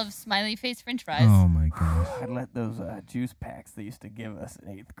of smiley face French fries. Oh my gosh. I'd let those juice packs they used to give us in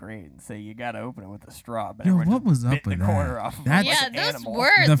 8th grade and say you gotta open it with a straw. But Yo, everyone what just was up bit with the corner that? off of That's- it like Yeah, an those animal.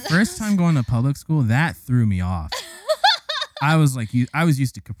 words. The first time going to public school, that threw me off. I was like, I was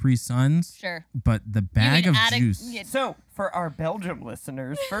used to Capri Suns, Sure. but the bag of juice. Yeah, So, for our Belgium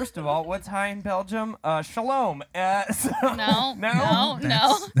listeners, first of all, what's high in Belgium? Shalom. no, no,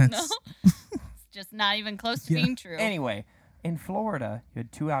 That's- no. It's just not even close to Yeah. being true. Anyway, in Florida, you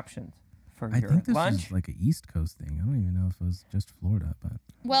had two options for I your think this lunch. is like an East Coast thing. I don't even know if it was just Florida, but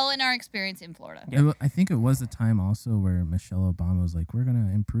Well, in our experience in Florida. I think it was the time also where Michelle Obama was like, "We're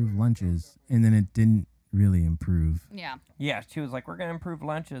gonna improve lunches," and then it didn't really improve. Yeah. Yeah, she was like, we're going to improve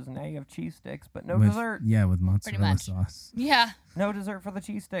lunches, and now you have cheese sticks, but no with, dessert. Yeah, with mozzarella much. sauce. Yeah. No dessert for the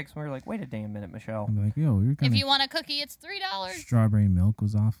cheese sticks. And we were like, wait a damn minute, Michelle. I'm like, yo, you're If kind you want a cookie, it's $3. Strawberry milk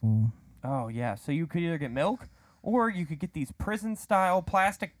was awful. Oh, yeah. So you could either get milk Or you could get these prison-style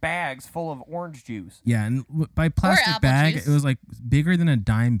plastic bags full of orange juice. Yeah, and by plastic apple bag, juice. it was like bigger than a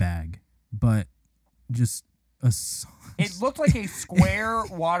dime bag, but just It looked like a square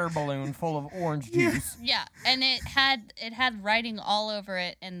water balloon full of orange juice. Yeah, and it had writing all over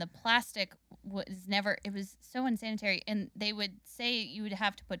it, and the plastic it was so unsanitary, and they would say you would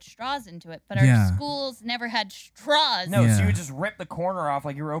have to put straws into it, but our Yeah. schools never had straws. No, so Yeah. you would just rip the corner off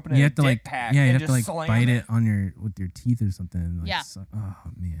like you were opening you a have to dip like pack. yeah, you and have to just like slam bite it on with your teeth or something. And, like, Yeah. oh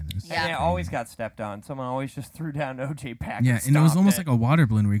man. It was Yeah. And it always got stepped on. Someone always just threw down an OJ pack. Yeah, and it was stomped almost it. like a water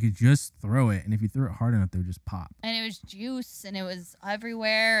balloon where you could just throw it, and if you threw it hard enough, they would just pop. And it was juice, and it was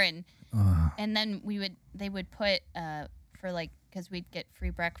everywhere, and Ugh. then they would put for like, because we'd get free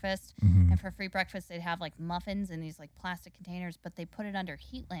breakfast, Mhm. and for free breakfast they'd have like muffins in these like plastic containers, but they put it under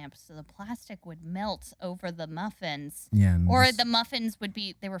heat lamps so the plastic would melt over the muffins. Yeah, and Or just- the muffins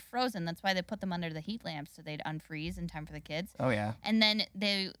they were frozen. That's why they put them under the heat lamps so they'd unfreeze in time for the kids. Oh, yeah. And then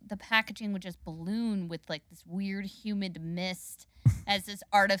the packaging would just balloon with like this weird humid mist as this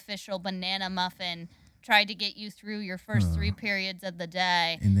artificial banana muffin tried to get you through your first 3 periods of the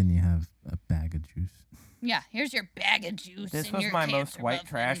day. and then you have a bag of juice. Yeah, here's your bag of juice. This and was your my most cancer white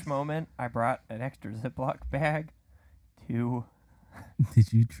trash muffins. moment. I brought an extra Ziploc bag to...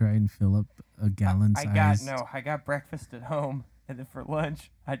 Did you try and fill up a gallon I size? got breakfast at home, and then for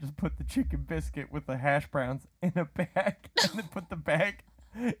lunch, I just put the chicken biscuit with the hash browns in a bag, and then put the bag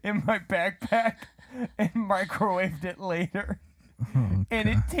in my backpack and microwaved it later. Oh, And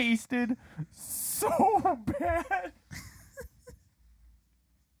it tasted so bad.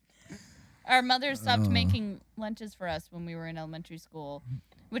 Our mother stopped Oh. making lunches for us when we were in elementary school,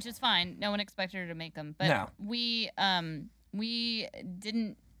 which is fine. No one expected her to make them, but No. we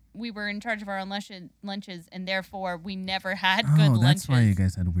didn't. We were in charge of our own lunches, and therefore we never had good Oh, lunches. that's why you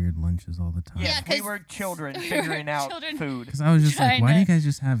guys had weird lunches all the time. Yeah, Yes, we 'cause were children we were figuring out children. food. Because I was just like, Trying why do to- you guys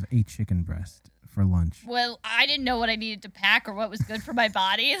just have a chicken breast for lunch? Well, I didn't know what I needed to pack or what was good for my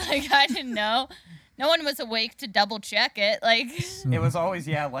body. Like, I didn't know. No one was awake to double check it. Like, It was always,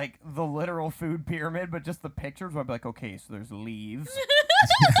 like the literal food pyramid, but just the pictures would be like, okay, so there's leaves,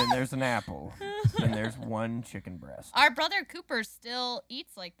 then there's an apple, then there's one chicken breast. our brother Cooper still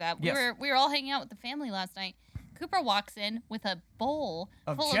eats like that. Yes. We were all hanging out with the family last night. Cooper walks in with a bowl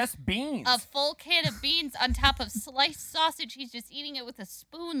Of full just beans. a full can of beans on top of sliced sausage. He's just eating it with a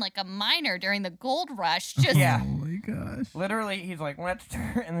spoon like a miner during the gold rush. Just Yeah. Oh my gosh. Literally, he's like, let's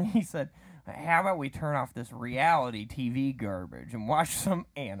turn, and then he said, how about we turn off this reality TV garbage and watch some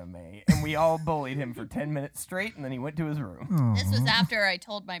anime? And we all bullied him for 10 minutes straight, and then he went to his room. This was Aw. after I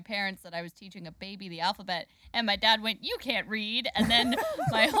told my parents that I was teaching a baby the alphabet, and my dad went, "You can't read," and then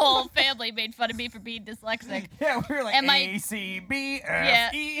my whole family made fun of me for being dyslexic. Yeah, we were like Am I- A, C, B, Yeah.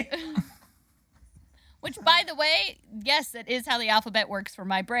 F, E. Which, by the way, yes, that is how the alphabet works for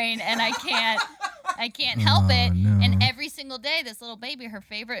my brain, and I can't help Oh, it. no. And every single day, this little baby, her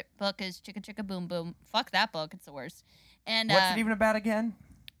favorite book is Chicka Chicka Boom Boom. Fuck that book; it's the worst. And What's it even about again?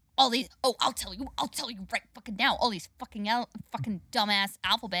 all these, I'll tell you right fucking now. All these fucking fucking dumbass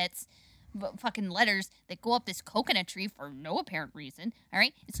alphabets, fucking letters that go up this coconut tree for no apparent reason. All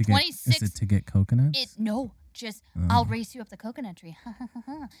right, it's To get, 26. is it to get coconuts? No, just I'll race you up the coconut tree.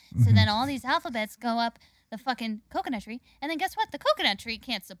 So then all these alphabets go up the fucking coconut tree, and then guess what? The coconut tree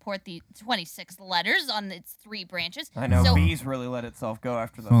can't support the 26 letters on its 3 branches. I know, So, bees really let itself go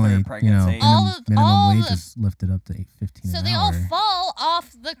after the If only, third you know, pregnancy. All minimum, of- minimum all wage the- is lifted up to $8.15 so an they hour. all fall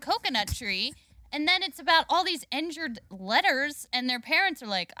off the coconut tree. And then it's about all these injured letters, and their parents are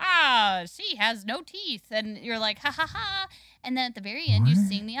like, she has no teeth. And you're like, ha ha ha. And then at the very end, you What?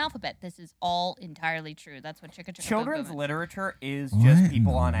 sing the alphabet. This is all entirely true. That's what Chicka Chicka Boom Children's Boom is. literature is What just in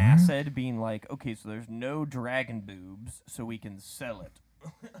people the on world? acid being like, okay, so there's no dragon boobs, so we can sell it.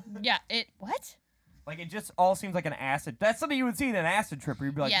 Yeah, what? Like, it just all seems like an acid. That's something you would see in an acid trip where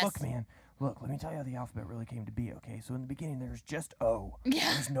you'd be like, Yes. look, man, let me tell you how the alphabet really came to be, okay? So in the beginning, there's just O.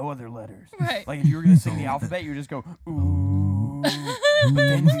 Yeah. There's no other letters. Right. Like, if you were going to sing the alphabet, you would just go, ooh. But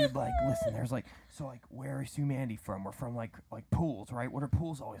then you'd, like, listen, there's, like, so, like, where is humanity from? We're from, like pools, right? What are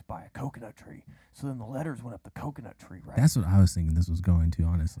pools always by? A coconut tree. So then the letters went up the coconut tree, right? That's what I was thinking this was going to,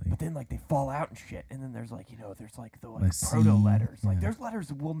 honestly. But then, like, they fall out and shit. And then there's, like, there's, like, the, like, Like C, proto-letters. Like, yeah. there's letters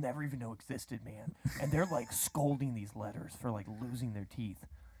that we'll never even know existed, man. And they're, like, scolding these letters for, like, losing their teeth.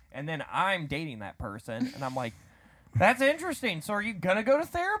 And then I'm dating that person, and I'm like, that's interesting. So are you going to go to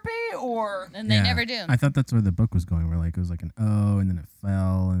therapy, or... And they Yeah. never do. I thought that's where the book was going, where like it was like an O and then it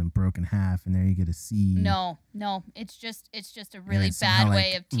fell and it broke in half and there you get a C. No, it's just a And really it somehow, bad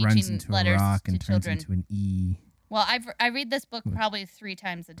way like, of runs teaching into letters a rock to and children. turns into an E. Well, I read this book probably 3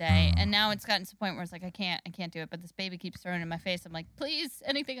 times a day, and now it's gotten to the point where it's like I can't do it. But this baby keeps throwing it in my face. I'm like, please,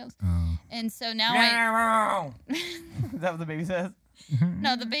 anything else? Oh. And so now Is that what the baby says?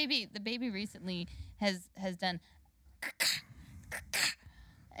 no, the baby recently has done,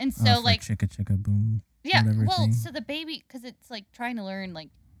 and so for like chicka chicka boom. yeah, whatever well, thing. so the baby because it's like trying to learn like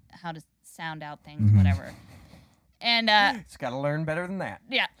how to sound out things, whatever, and It's got to learn better than that.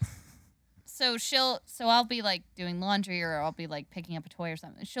 yeah. So I'll be like doing laundry or I'll be like picking up a toy or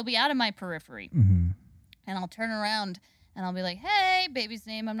something. She'll be out of my periphery. And I'll turn around and I'll be like, "Hey," baby's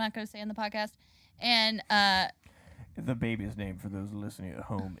name I'm not going to say in the podcast. And The baby's name for those listening at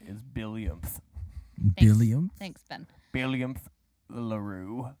home is Billiamth. Billiam. Thanks, Ben. Billiamth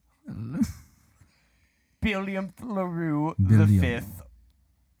LaRue. Billiamth LaRue Billiam. the fifth.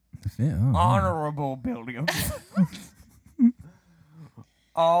 The fit. Oh, Honorable Billiamth.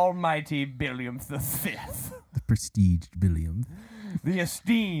 Almighty Billiamth the fifth. the prestiged Billiam. The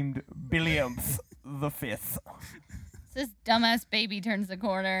esteemed Billiamth the fifth. So this dumbass baby turns the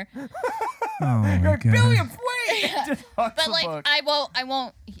corner. Oh my You're like, god. Billiamth, wait! Just hucks But the like book. I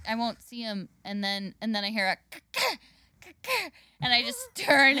won't see him and then I hear a and I just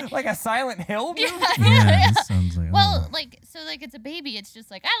turn. Like a Silent Hill movie? Yeah, this sounds like. Well, oh. like it's a baby. It's just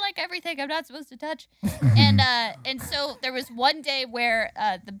like I like everything I'm not supposed to touch, and so there was one day where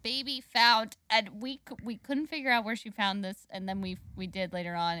the baby found, and we couldn't figure out where she found this, and then we did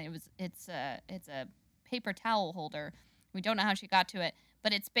later on. It's a paper towel holder. We don't know how she got to it,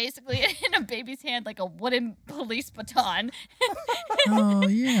 but it's basically in a baby's hand like a wooden police baton. Oh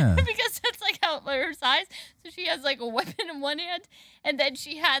yeah. Because that's like how her size. So she has like a weapon in one hand, and then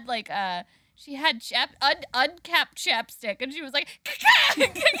she had like uncapped chapstick, and she was like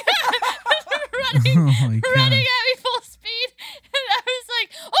running Oh my god. running at me full speed, and I was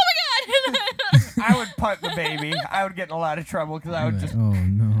like, oh my god. I would punt the baby. I would get in a lot of trouble because I would just, Oh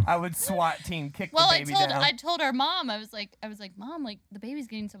no. I would SWAT team kick Well, the I baby told down. our mom, I was like, Mom, like the baby's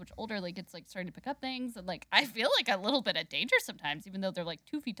getting so much older, like it's like starting to pick up things, and like I feel like a little bit of danger sometimes, even though they're like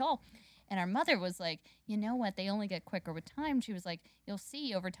 2 feet tall. And our mother was like, you know what? They only get quicker with time. She was like, you'll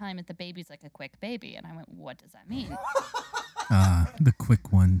see over time if the baby's like a quick baby. And I went, what does that mean? The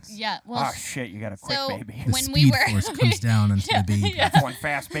quick ones. Yeah. Well, Oh shit, you got a quick so- baby. The when speed we were- force comes down onto Yeah, the baby. yeah. That's one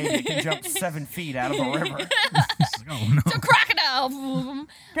fast baby that can jump 7 feet out of a river. It's like, oh no. it's a crocodile.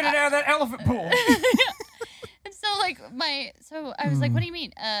 Get it out of that elephant pool. And so I was like, what do you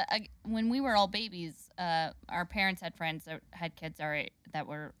mean? When we were all babies, our parents had friends that had kids that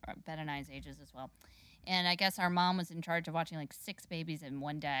were Ben and I's ages as well. And I guess our mom was in charge of watching like 6 babies in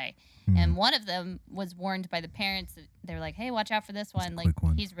one day. And one of them was warned by the parents that they were like, hey, watch out for this one. Like, quick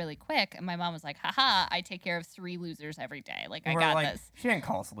one. he's really quick. And my mom was like, haha, I take care of 3 losers every day. Like, I We're got like, this. she didn't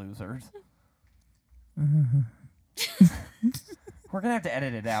call us losers. We're gonna have to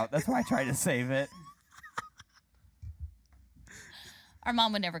edit it out. That's why I tried to save it. Our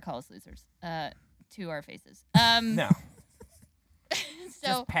mom would never call us losers to our faces. No, So,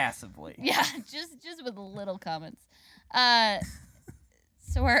 just passively. yeah, just with little comments.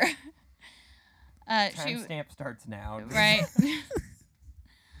 So we're she Timestamp starts now. right.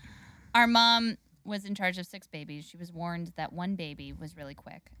 Our mom was in charge of 6 babies. She was warned that one baby was really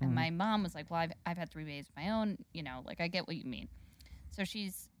quick, and my mom was like, "Well, I've had 3 babies of my own. You know, like I get what you mean." So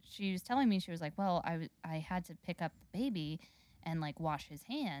she was telling me, she was like, "Well, I had to pick up the baby and like wash his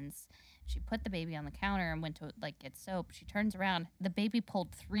hands." She put the baby on the counter and went to like get soap. She turns around, the baby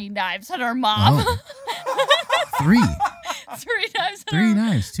pulled 3 knives on our mom. Oh. 3. 3 knives. On 3 her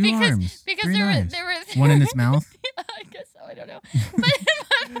knives. 2 arms. Because 3 knives. there were One in its mouth. I guess so. I don't know.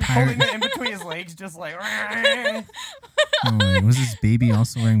 But Holding it in between his legs, just like. Oh, wait, was this baby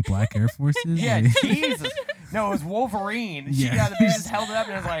also wearing black Air Forces? Yeah, Like- Jesus. No, it was Wolverine. She Yeah. got the baby, just held it up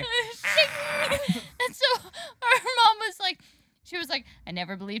and it was like. and so our mom was like, she was like, I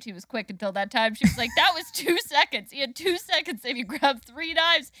never believed he was quick until that time. She was like, that was 2 seconds. He had 2 seconds and he grabbed 3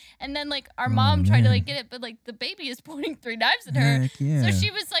 knives. And then like our mom tried to man. like get it, but like the baby is pointing 3 knives at her. Heck yeah. So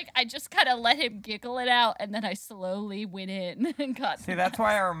she was like, I just kind of let him giggle it out, and then I slowly went in and got. See, that's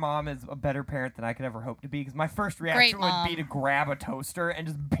why our mom is a better parent than I could ever hope to be. Because my first reaction would be mom. to grab a toaster and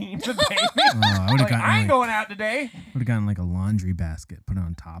just beam the baby. Oh, I would have like, I ain't gotten going out today. like a laundry basket put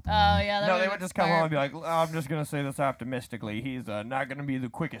on top of Oh him. yeah. That No, would've they would been just come smart. home and be like, I'm just going to say this optimistically. He's not going to be the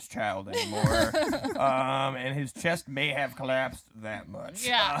quickest child anymore. And his chest may have collapsed that much.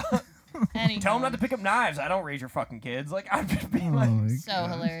 Yeah. Anyhow. Tell him not to pick up knives. I don't raise your fucking kids. Like, I'd just be like. Oh, my So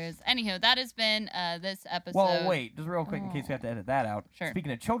God. hilarious. Anywho, that has been this episode. Well, wait, just real quick in case we have to edit that out. Sure.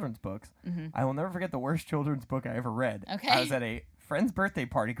 Speaking of children's books, Mhm. I will never forget the worst children's book I ever read. Okay. I was at a friend's birthday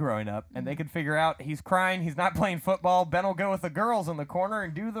party growing up, and they could figure out he's crying, he's not playing football. Ben will go with the girls in the corner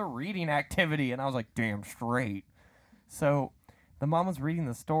and do the reading activity. And I was like, damn straight. So the mom was reading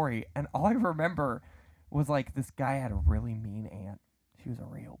the story, and all I remember was like this guy had a really mean aunt. She was a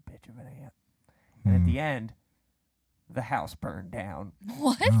real bitch of an aunt. And at the end, the house burned down.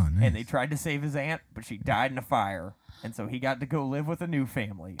 What? Oh, nice. And they tried to save his aunt, but she died in a fire. And so he got to go live with a new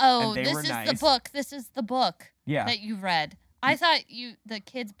family. Oh, and they this were is nice. the book. This is the book Yeah. that you read. I thought the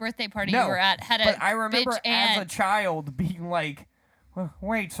kid's birthday party No, you were at had a But I remember bitch as a aunt. child being like, well,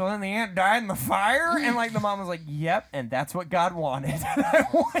 wait, so then the aunt died in the fire? And like the mom was like, yep, and that's what God wanted. And I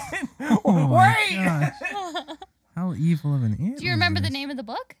went, Oh my wait! gosh. How evil of an aunt. Do you remember the name of the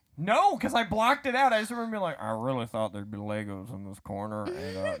book? No, because I blocked it out. I just remember being like, I really thought there'd be Legos in this corner,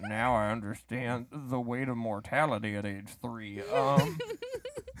 and now I understand the weight of mortality at age 3.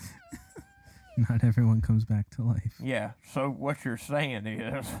 Not everyone comes back to life. Yeah, so what you're saying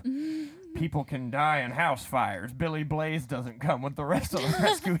is people can die in house fires. Billy Blaze doesn't come with the rest of the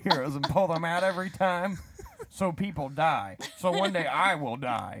rescue heroes and pull them out every time. So people die. So one day I will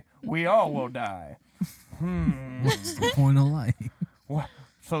die. We all will die. What's the point of life? Wha-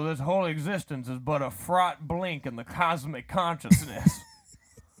 So this whole existence is but a fraught blink in the cosmic consciousness.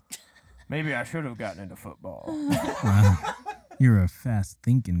 Maybe I should have gotten into football. Wow. You're a fast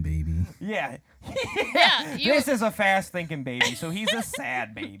thinking baby. Yeah. Yeah, you- This is a fast thinking baby, so he's a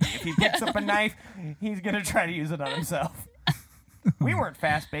sad baby. If he picks up a knife, he's going to try to use it on himself. We weren't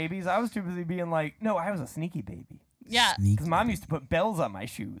fast babies. I was too busy being like, no, I was a sneaky baby. Yeah. Sneak. Because mom used to put bells on my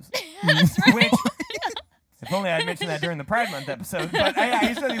shoes. That's right. Which, if only I'd mentioned that during the Pride Month episode. But I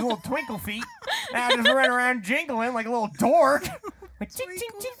used to have these little twinkle feet. And I just run around jingling like a little dork. Like, ching, ching,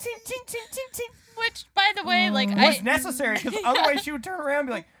 ching, ching, ching, ching, ching, ching. Which, by the way, like Was necessary, because otherwise she would turn around and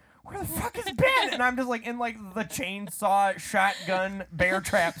be like, where the fuck is Ben? And I'm just like in like the chainsaw, shotgun, bear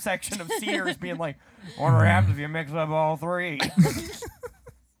trap section of Sears being like, wonder what happens if you mix up all 3.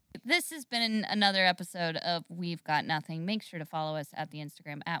 This has been another episode of We've Got Nothing. Make sure to follow us at the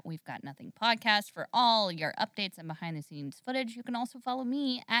Instagram at We've Got Nothing Podcast for all your updates and behind the scenes footage. You can also follow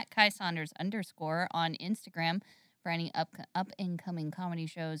me at Kai Saunders _ on Instagram for any up and coming comedy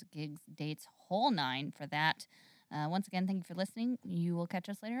shows, gigs, dates, whole 9 for that. Once again, thank you for listening. You will catch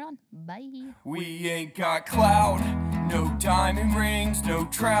us later on. Bye. We ain't got clout, no diamond rings, no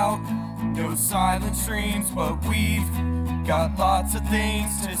trout, no silent streams, but we've got lots of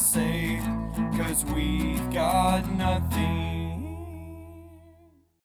things to say, 'cause we've got nothing.